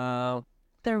the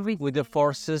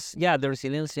forces. Yeah, the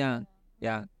resilience.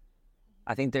 Yeah.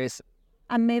 I think there is,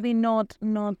 and maybe not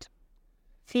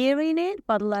fearing it,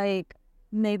 but like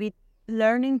maybe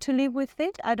learning to live with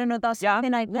it. I don't know. That's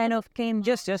something I kind of came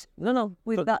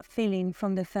with that feeling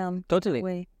from the film.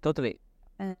 Totally.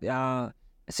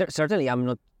 Certainly, I'm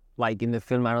not like in the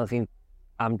film. I don't think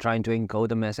I'm trying to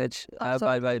encode a message.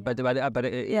 But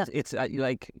it's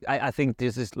like I think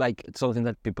this is like something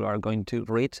that people are going to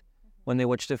read when they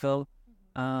watch the film.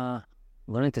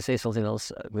 Wanted to say something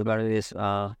else regarding this.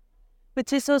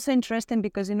 Which is also interesting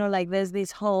because, like there's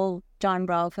this whole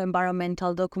genre of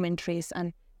environmental documentaries,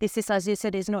 and this is, as you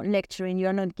said, it's not lecturing,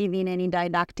 you're not giving any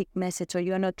didactic message, or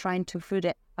you're not trying to put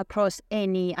it across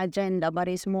any agenda, but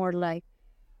it's more like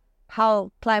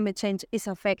how climate change is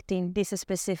affecting this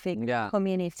specific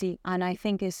community. And I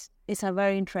think it's a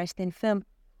very interesting film.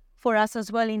 For us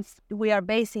as well, we are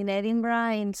based in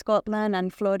Edinburgh, in Scotland,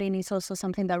 and flooding is also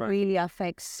something that really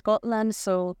affects Scotland,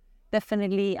 so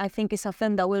definitely, I think it's a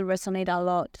film that will resonate a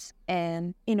lot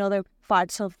in other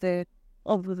parts of the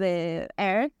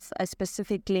earth,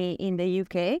 specifically in the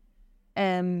UK.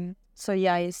 So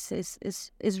yeah,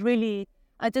 it's really.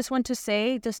 I just want to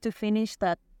say, just to finish,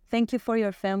 that thank you for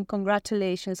your film.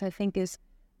 Congratulations. I think it's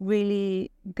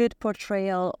really good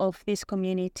portrayal of this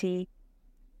community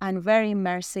and very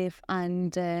immersive.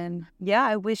 And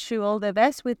I wish you all the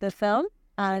best with the film.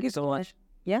 Thank you so much.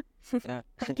 Yeah.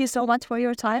 Thank you so much for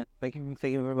your time. Thank you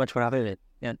very much for having it.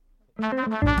 Yeah.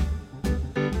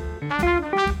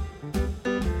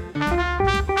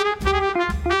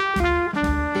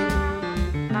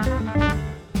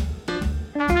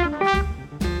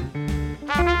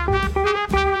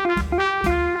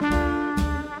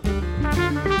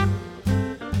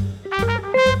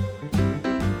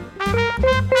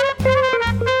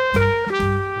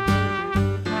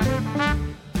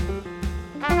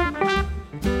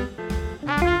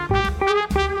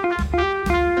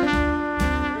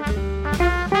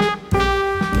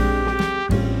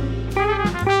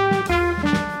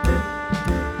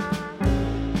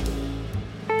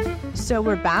 So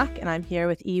we're back, and I'm here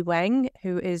with Wang,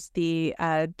 who is the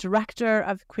director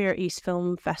of Queer East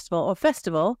Film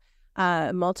Festival,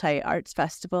 multi-arts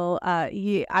festival.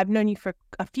 I've known you for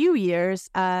a few years.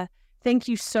 Thank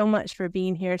you so much for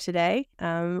being here today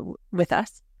with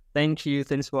us. Thank you.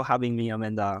 Thanks for having me,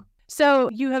 Amanda. So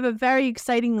you have a very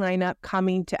exciting lineup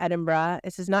coming to Edinburgh.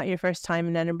 This is not your first time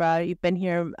in Edinburgh. You've been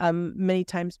here many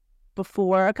times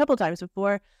before, a couple times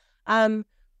before.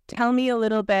 Tell me a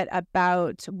little bit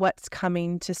about what's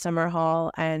coming to Summer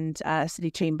Hall and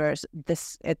City Chambers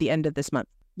at the end of this month.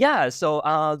 Yeah, so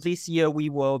this year we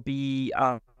will be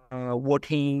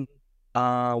working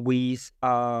with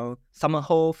Summer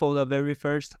Hall for the very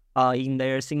first in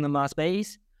their cinema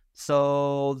space.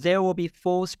 So there will be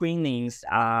 4 screenings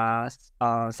at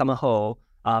Summer Hall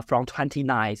from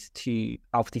 29th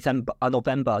of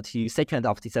November to 2nd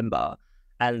of December.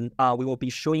 And we will be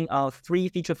showing 3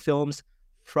 feature films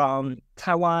from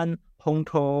Taiwan, Hong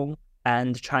Kong,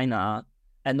 and China,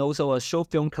 and also a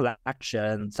short film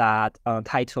collection that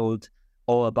titled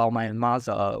All About My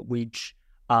Mother, which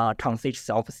consists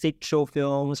of 6 short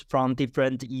films from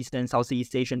different East and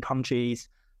Southeast Asian countries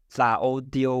that all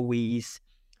deal with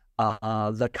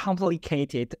the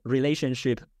complicated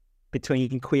relationship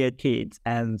between queer kids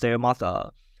and their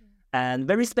mother. And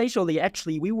very specially,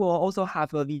 actually, we will also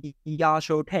have a VR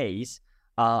showcase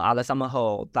at the Summer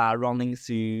Hall that running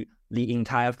through the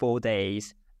entire 4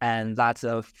 days. And that's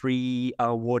a free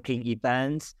working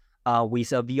event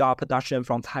with a VR production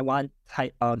from Taiwan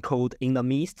called In the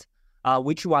Mist,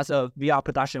 which was a VR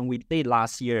production we did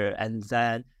last year. And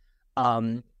then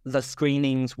the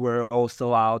screenings were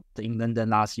also out in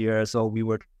London last year, so we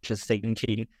were just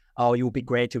thinking, oh, it would be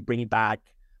great to bring it back.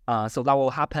 So that will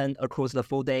happen across the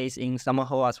 4 days in Summer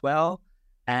Hall as well.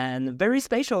 And very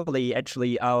specially,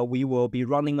 actually, we will be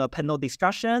running a panel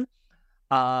discussion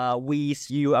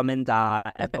with you,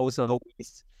 Amanda, and also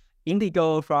with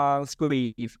Indigo from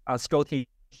Scottish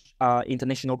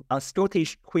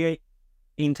Queer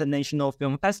International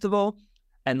Film Festival,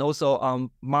 and also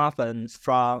Marvin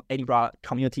from Edinburgh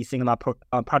Community Cinema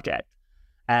Project.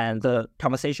 And the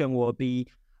conversation will be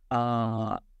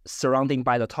surrounding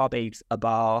by the topics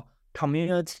about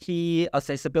community,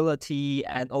 accessibility,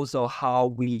 and also how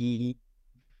we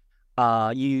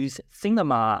use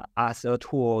cinema as a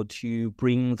tool to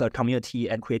bring the community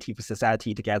and creative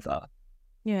society together.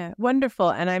 Yeah, wonderful.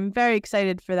 And I'm very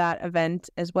excited for that event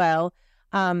as well.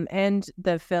 And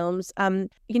the films. I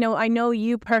know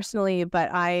you personally, but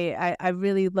I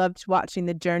really loved watching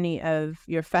the journey of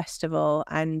your festival.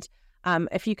 And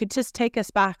if you could just take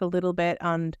us back a little bit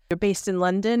on, you're based in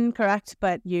London, correct?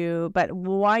 But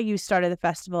why you started the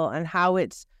festival and how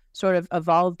it's sort of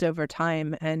evolved over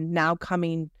time and now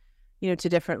coming, to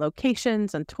different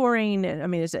locations and touring. I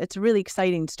mean, it's a really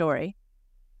exciting story.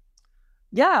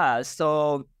 Yeah.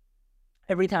 So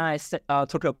every time I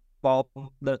talk about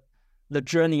the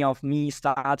journey of me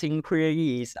starting Queer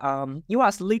East, it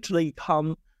was literally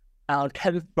came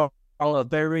from a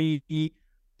very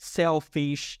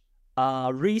selfish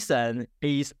reason,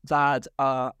 is that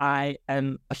I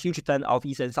am a huge fan of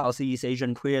East and Southeast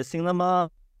Asian queer cinema,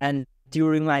 and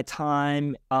during my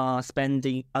time in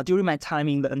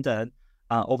London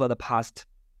over the past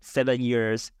 7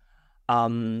 years,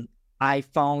 I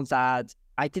found that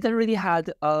I didn't really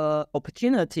had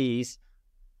opportunities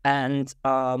and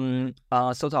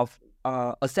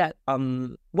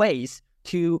ways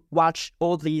to watch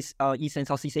all these East and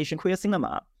Southeast Asian queer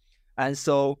cinema. And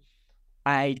so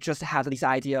I just had this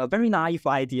idea, a very naive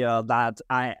idea, that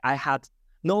I had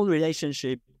no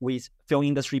relationship with film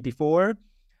industry before.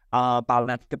 But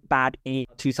back in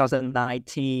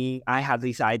 2019, I had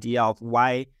this idea of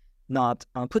why not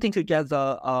putting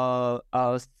together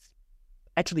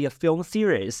actually a film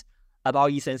series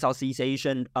about East and Southeast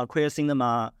Asian queer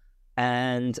cinema.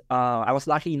 And I was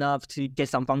lucky enough to get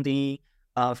some funding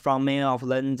from Mayor of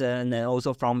London and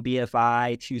also from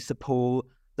BFI to support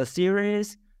the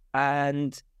series.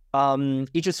 And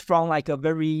it just from like a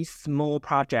very small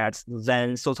project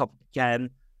then sort of became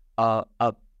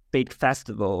a big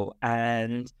festival.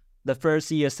 And the first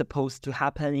year is supposed to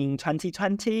happen in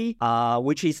 2020,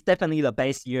 which is definitely the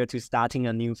best year to starting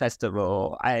a new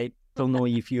festival. I don't know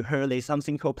if you heard there's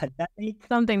something called pandemic.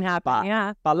 Something happened,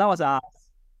 yeah. But that was us.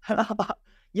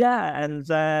 Yeah, and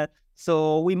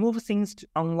so we moved things to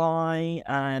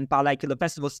online, but like the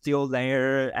festival's still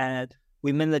there, and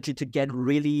we managed to get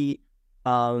really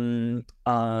good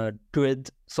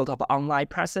sort of online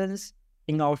presence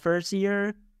in our first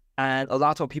year. And a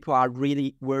lot of people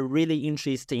were really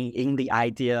interested in the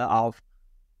idea of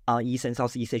East and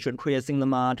Southeast Asian queer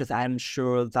cinema, because I'm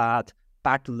sure that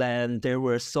back then there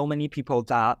were so many people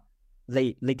that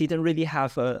they didn't really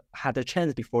had a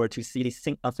chance before to see these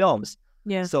films.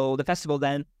 Yeah. So the festival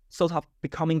then sort of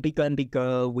becoming bigger and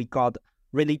bigger. We got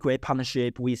really great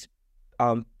partnership with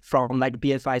from like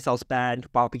BFI South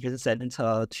Bank, Barbican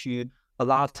Center to a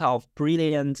lot of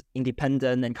brilliant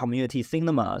independent and community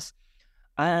cinemas.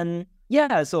 And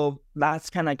yeah, so that's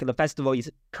kind of like the festival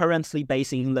is currently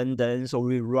based in London. So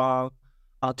we run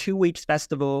a 2-week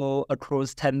festival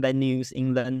across 10 venues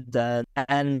in London.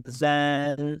 And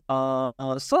then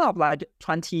sort of like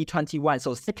 2021,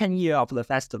 so second year of the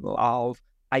festival of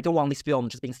I Don't Want This Film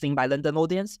just being seen by London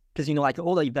audience. Because, you know, like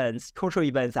all the events, cultural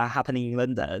events are happening in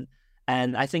London.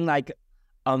 And I think like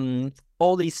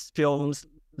all these films,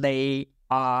 they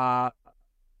are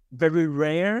very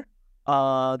rare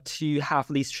to have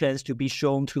this chance to be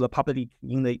shown to the public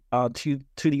in the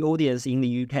to the audience in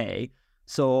the UK.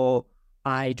 So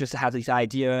I just had this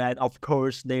idea, and of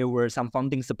course there were some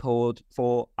funding support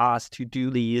for us to do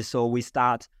this. So we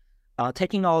start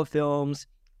taking our films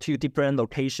to different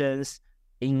locations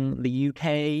in the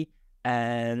UK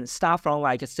and start from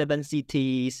like 7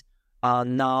 cities.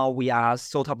 Now we are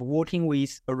sort of working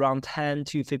with around 10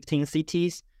 to 15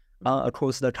 cities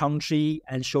across the country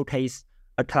and showcase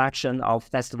a collection of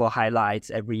festival highlights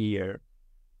every year.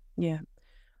 Yeah.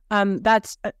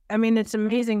 That's, I mean, it's an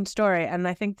amazing story. And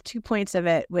I think the 2 points of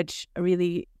it, which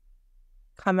really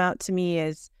come out to me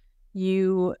is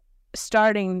you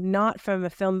starting not from a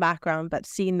film background, but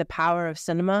seeing the power of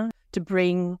cinema to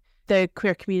bring the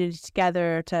queer community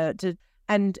together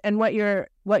and what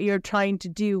you're trying to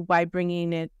do by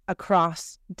bringing it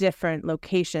across different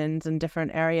locations and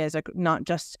different areas, like not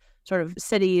just sort of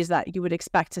cities that you would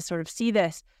expect to sort of see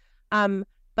this,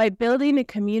 by building a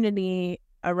community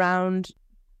around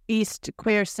East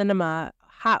queer cinema.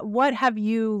 What have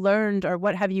you learned or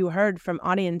what have you heard from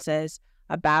audiences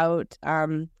about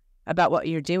what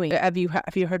you're doing? Have you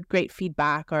heard great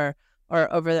feedback or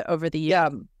over the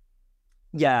years?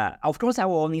 Yeah, of course I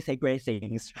will only say great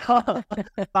things.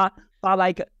 but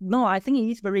like, no, I think it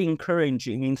is very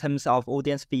encouraging in terms of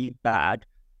audience feedback.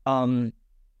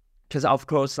 Because of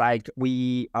course, like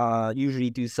we usually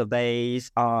do surveys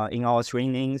in our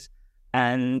screenings,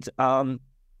 and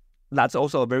that's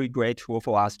also a very great tool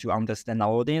for us to understand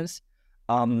our audience.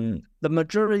 The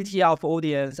majority of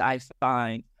audience I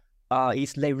find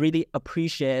is they really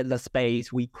appreciate the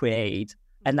space we create,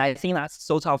 and I think that's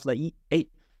sort of the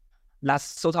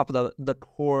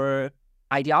core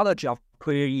ideology of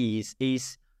queer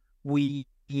is we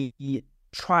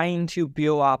trying to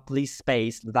build up this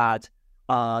space that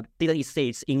didn't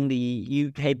exist in the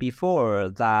UK before,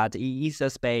 that it is a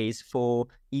space for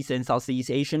East and Southeast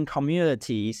Asian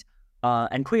communities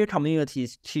and queer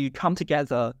communities to come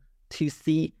together to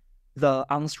see the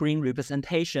on-screen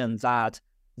representation that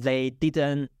they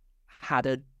didn't get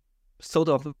a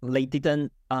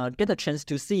chance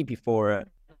to see before.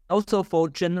 Also for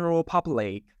general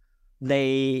public,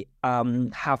 they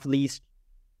have this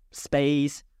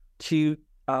space to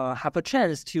have a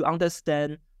chance to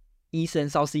understand East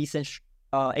and Southeast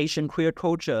Asian queer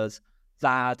cultures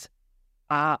that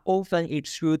are often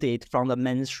excluded from the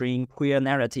mainstream queer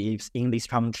narratives in this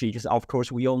country. Because of course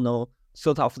we all know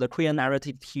sort of the queer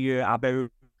narrative here are very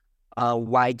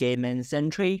white gay man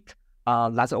centric.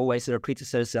 That's always a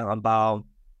criticism about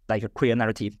like a queer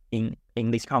narrative in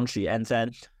this country. And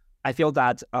then I feel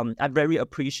that I very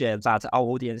appreciate that our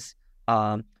audience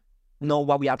know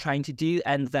what we are trying to do,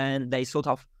 and then they sort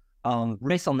of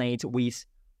resonate with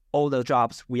all the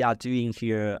jobs we are doing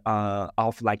here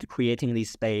of like creating this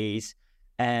space.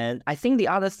 And I think the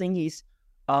other thing is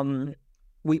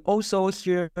we also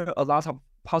hear a lot of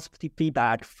positive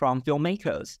feedback from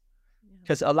filmmakers,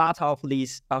 because a lot of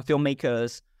these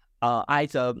filmmakers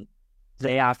either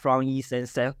they are from East and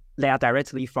South, they are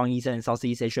directly from East and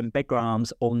Southeast Asian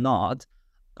backgrounds or not.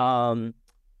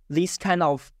 These kind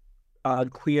of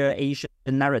queer Asian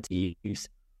narratives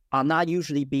are not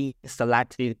usually being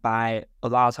selected by a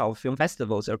lot of film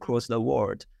festivals across the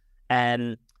world.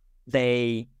 And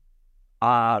they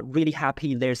are really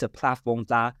happy there's a platform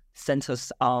that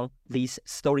centers on this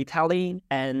storytelling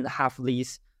and have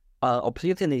these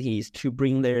opportunities to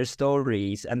bring their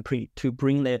stories and to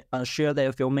bring their share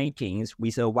their filmmakings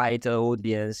with a wider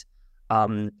audience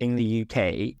in the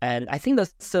UK. And I think the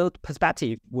third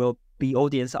perspective will be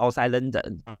audience outside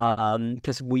London,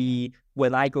 because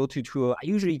when I go to tour, I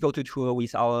usually go to tour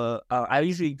with I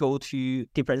usually go to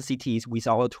different cities with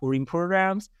our touring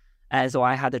programs. And so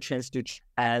I had a chance to,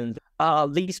 and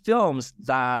these films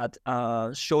that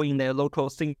showing their local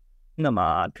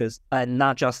cinema, because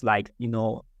not just like,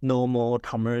 normal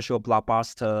commercial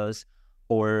blockbusters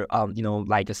or,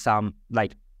 like some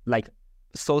like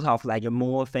sort of like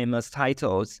more famous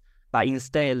titles, but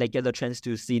instead they get a chance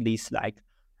to see these like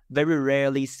very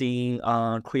rarely seeing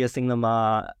queer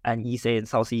cinema and East and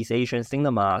Southeast Asian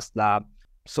cinemas that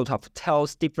sort of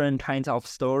tells different kinds of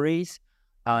stories.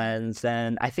 And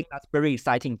then I think that's very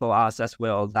exciting for us as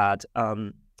well, that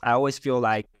I always feel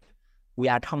like we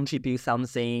are contribute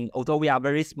something, although we are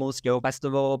very small scale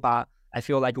festival, but I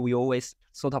feel like we always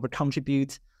sort of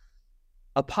contribute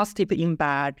a positive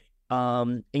impact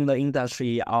in the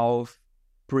industry of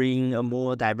bring a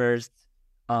more diverse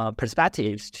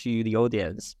perspectives to the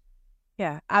audience.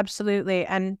 Yeah, absolutely.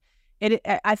 And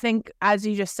I think, as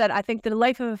you just said, I think the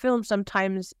life of a film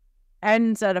sometimes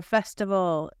ends at a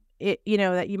festival,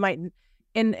 that you might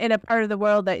in a part of the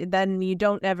world that then you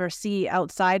don't ever see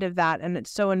outside of that. And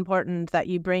it's so important that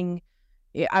you bring,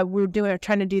 we're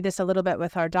trying to do this a little bit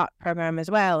with our doc program as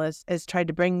well, is try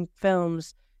to bring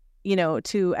films,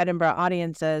 to Edinburgh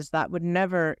audiences that would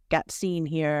never get seen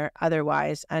here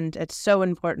otherwise. And it's so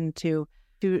important to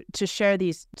share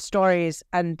these stories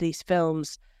and these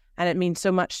films, and it means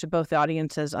so much to both the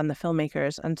audiences and the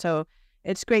filmmakers. And so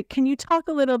it's great. Can you talk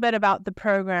a little bit about the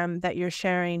program that you're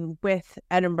sharing with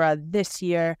Edinburgh this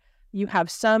year? You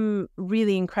have some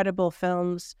really incredible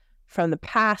films from the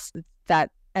past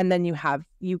and then you have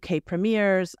UK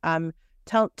premieres.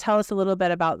 Tell us a little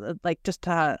bit about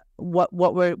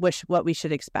what we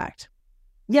should expect.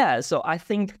 Yeah, so I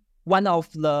think one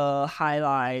of the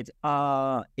highlights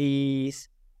is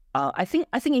I think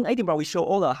in Edinburgh we show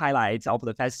all the highlights of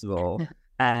the festival,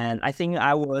 and I think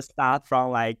I will start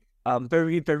from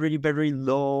very very very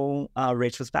long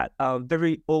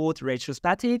very old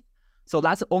retrospective. So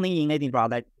that's only in Edinburgh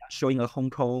that showing a Hong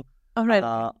Kong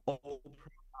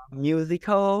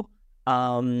musical,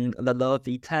 The Love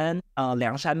Eaten,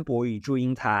 梁山伯与祝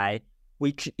英台,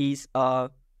 which is a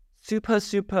super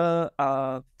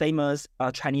famous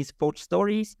Chinese folk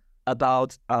stories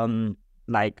about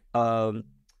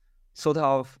sort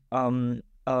of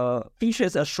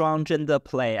features a strong gender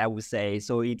play, I would say.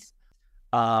 So it's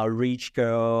a rich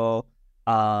girl,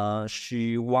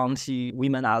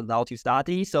 women are allowed to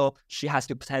study, so she has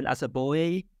to pretend as a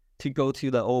boy to go to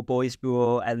the old boys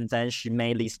school, and then she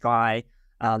made this guy,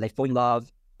 they fall in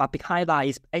love. But behind that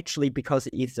is actually because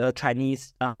it's a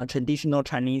Chinese, traditional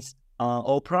Chinese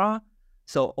opera.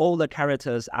 So all the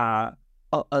characters are,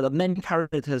 the main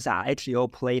characters are actually all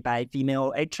played by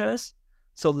female actors.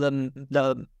 So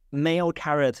the male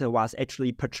character was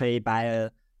actually portrayed by a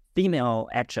female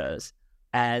actress.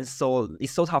 And so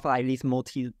it's sort of like this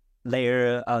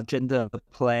multi-layer gender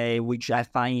play, which I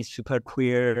find is super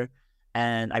queer.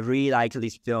 And I really like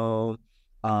this film.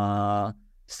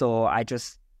 So I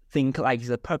just think it's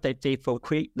a perfect fit for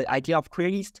the idea of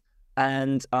queerist.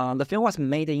 And the film was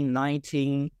made in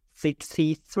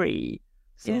 1963.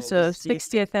 So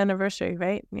 60th anniversary,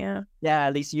 right? Yeah.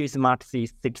 Yeah, this year is marks the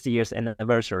 60 years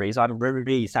anniversary. So I'm very,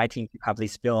 really excited to have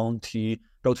this film to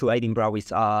go to Edinburgh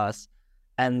with us.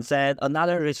 And then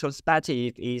another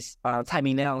retrospective is Cai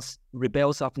Minliang's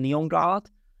Rebels of Neon God,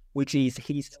 which is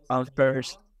his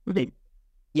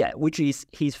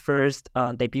first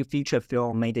debut feature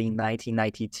film made in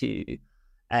 1992.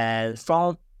 And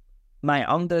from my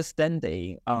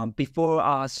understanding, before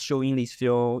us showing this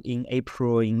film in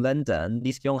April in London,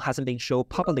 this film hasn't been shown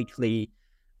publicly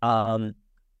in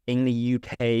the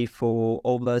UK for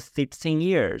over 16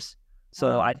 years.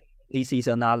 So I think this is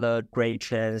another great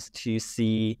chance to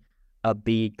see a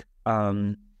big,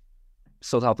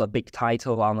 sort of a big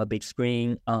title on a big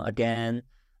screen again.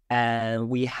 And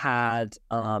we had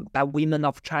Bad Women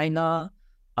of China,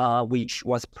 which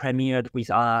was premiered with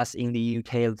us in the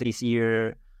UK this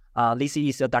year. This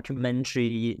is a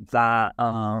documentary that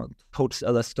told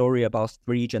the story about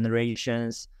 3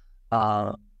 generations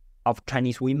of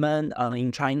Chinese women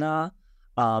in China,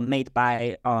 made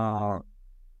by He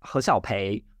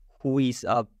Xiaopei, who is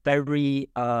a very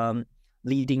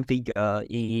leading figure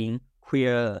in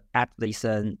queer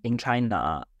activism in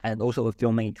China and also a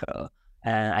filmmaker.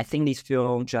 And I think this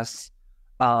film just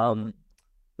the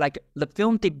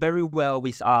film did very well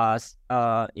with us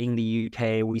in the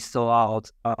UK. We saw out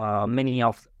many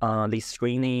of these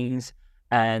screenings,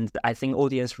 and I think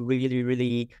audience really,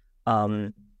 really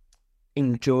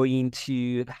enjoying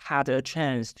to had a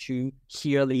chance to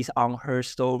hear these on her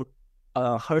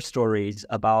stories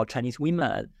about Chinese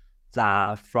women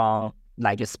that from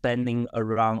spending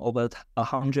around over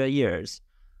 100 years.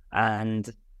 And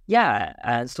yeah,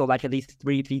 and so these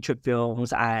 3 feature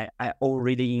films, I all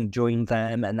really enjoying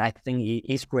them, and I think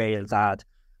it is great that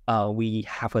we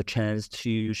have a chance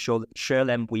to share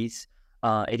them with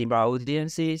Edinburgh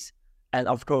audiences. And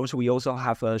of course, we also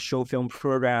have a show film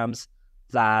programs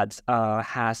that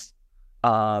has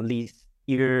these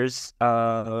years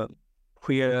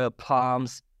queer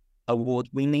plums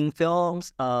award-winning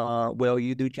films, Will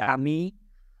You Look at Me,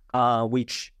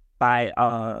 which by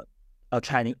a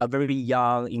very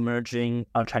young emerging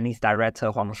Chinese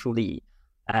director Huang Shuli,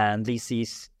 and this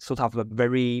is sort of a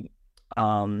very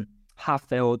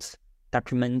heartfelt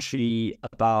documentary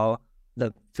about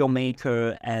the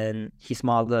filmmaker and his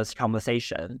mother's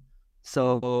conversation.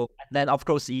 So then, of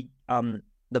course, the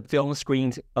film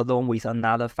screened along with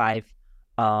another 5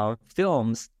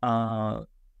 films,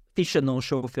 fictional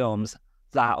short films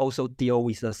that also deal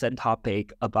with the same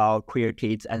topic about queer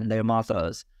kids and their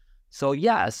mothers. So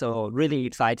yeah, so really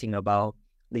exciting about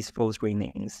these full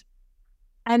screenings.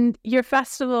 And your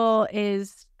festival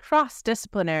is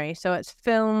cross-disciplinary, so it's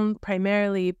film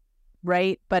primarily,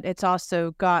 right? But it's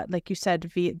also got, like you said,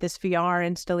 this VR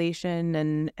installation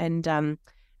and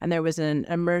there was an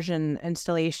immersion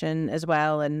installation as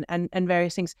well, and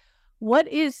various things. What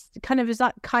is is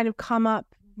that kind of come up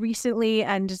recently,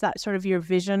 and is that sort of your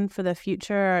vision for the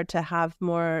future, or to have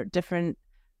more different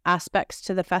aspects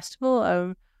to the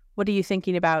festival? What are you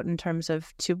thinking about in terms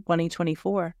of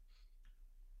 2024?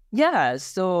 Yeah,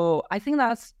 so I think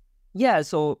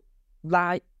so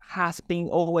that has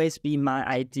always been my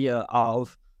idea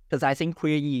of, because I think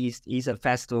Queer East is a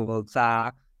festival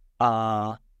that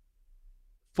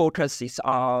focuses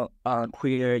on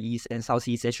queer East and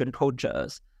Southeast Asian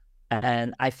cultures.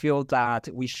 And I feel that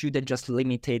we shouldn't just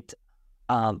limit it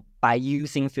by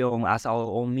using film as our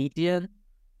own medium.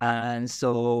 And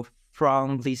so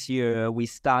from this year, we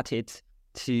started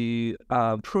to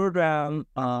program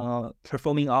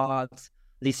performing arts.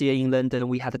 This year in London,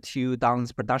 we had 2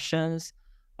 dance productions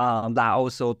that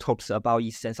also talks about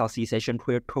East and Southeast Asian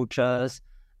queer cultures.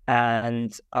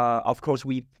 And of course,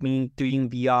 we've been doing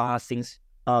VR since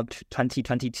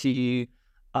 2022.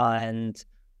 And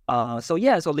so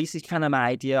this is kind of my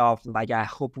idea of I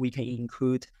hope we can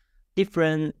include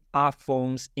different art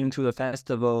forms into the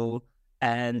festival.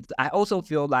 And I also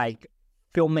feel like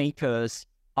filmmakers,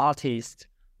 artists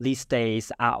these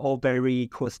days are all very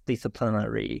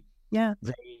cross-disciplinary. Yeah.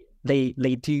 They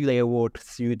do their work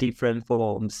through different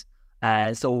forms.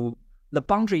 And so the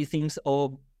boundary seems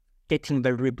all getting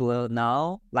very blurred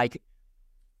now.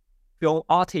 Film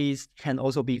artists can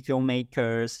also be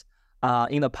filmmakers.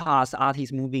 In the past,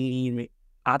 artists moving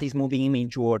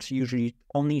image was usually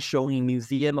only shown in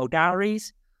museum or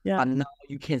galleries. Yeah. And now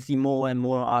you can see more and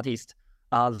more artists.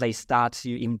 They start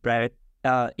to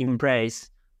embrace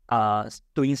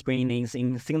doing screenings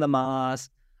in cinemas,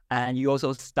 and you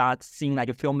also start seeing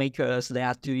filmmakers. They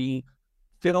are doing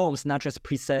films not just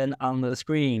present on the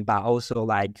screen, but also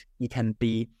it can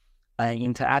be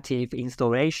interactive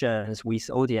installations with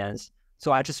audience.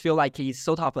 So I just feel like it's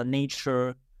sort of a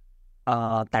nature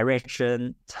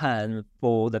direction turn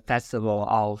for the festival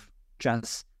of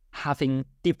just having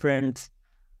different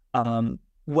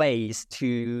ways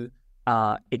to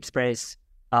express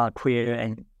queer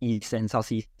and East and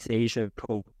Southeast Asian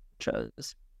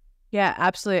cultures. Yeah,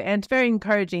 absolutely. And it's very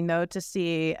encouraging, though, to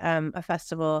see a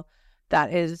festival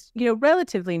that is,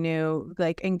 relatively new,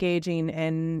 engaging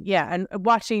in, and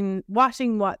watching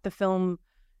what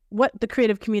the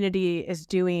creative community is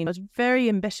doing. It was very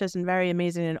ambitious and very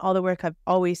amazing, and all the work I've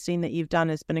always seen that you've done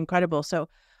has been incredible. So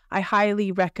I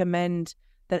highly recommend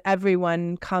that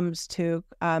everyone comes to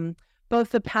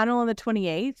both the panel on the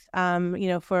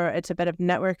 28th, for it's a bit of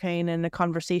networking and a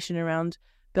conversation around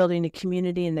building a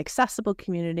community, an accessible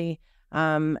community,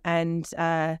 and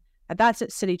that's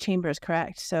at City Chambers,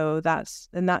 correct? So that's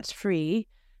free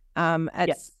at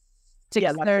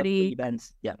 6:30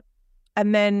 events. Yeah.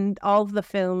 And then all of the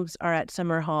films are at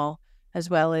Summer Hall, as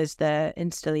well as the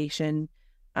installation.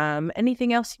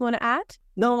 Anything else you want to add?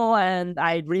 No, and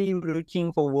I'm really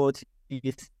looking forward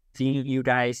to seeing you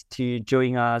guys to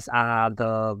join us at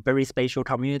the very special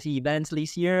community events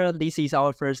this year. This is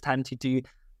our first time to do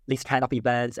this kind of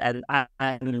events, and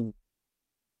I'm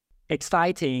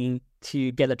exciting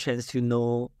to get a chance to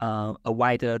know a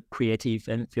wider creative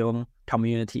and film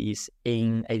communities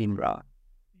in Edinburgh.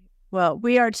 Well,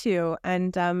 we are too.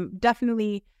 And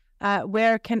definitely,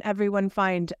 where can everyone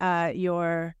find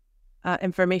your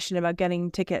information about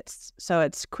getting tickets? So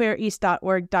it's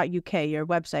queereast.org.uk, your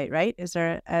website, right? Is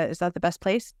that the best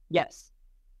place? Yes.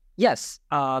 That's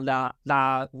our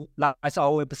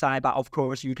website, but of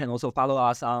course you can also follow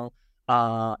us on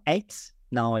X.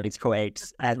 Now it's called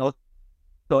X, and also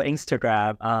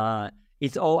Instagram.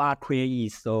 It's all at Queer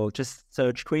East, so just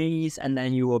search Queer East, and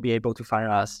then you will be able to find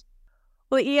us.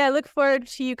 Well, I look forward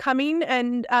to you coming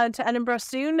and to Edinburgh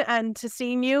soon, and to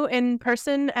seeing you in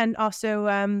person, and also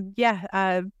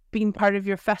being part of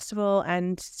your festival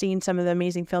and seeing some of the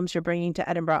amazing films you're bringing to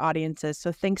Edinburgh audiences.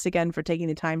 So thanks again for taking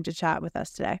the time to chat with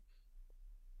us today.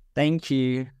 Thank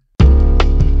you.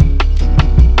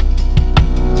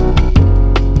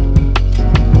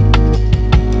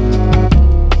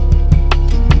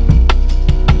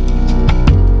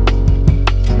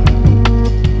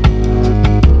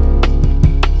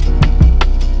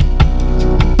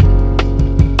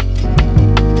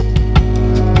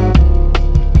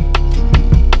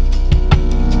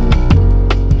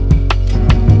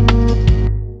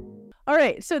 All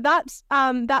right, so that's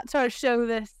our show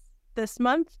this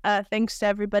month. Thanks to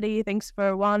everybody. Thanks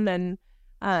for Juan and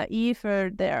E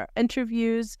for their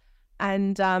interviews,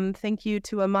 and thank you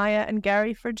to Amaya and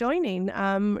Gary for joining.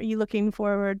 Are you looking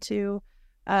forward to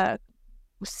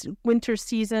winter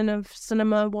season of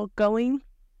cinema going?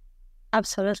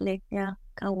 Absolutely, yeah,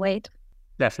 can't wait.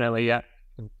 Definitely, yeah.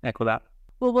 Echo that.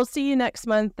 Well, we'll see you next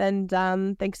month, and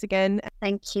thanks again.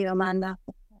 Thank you, Amanda.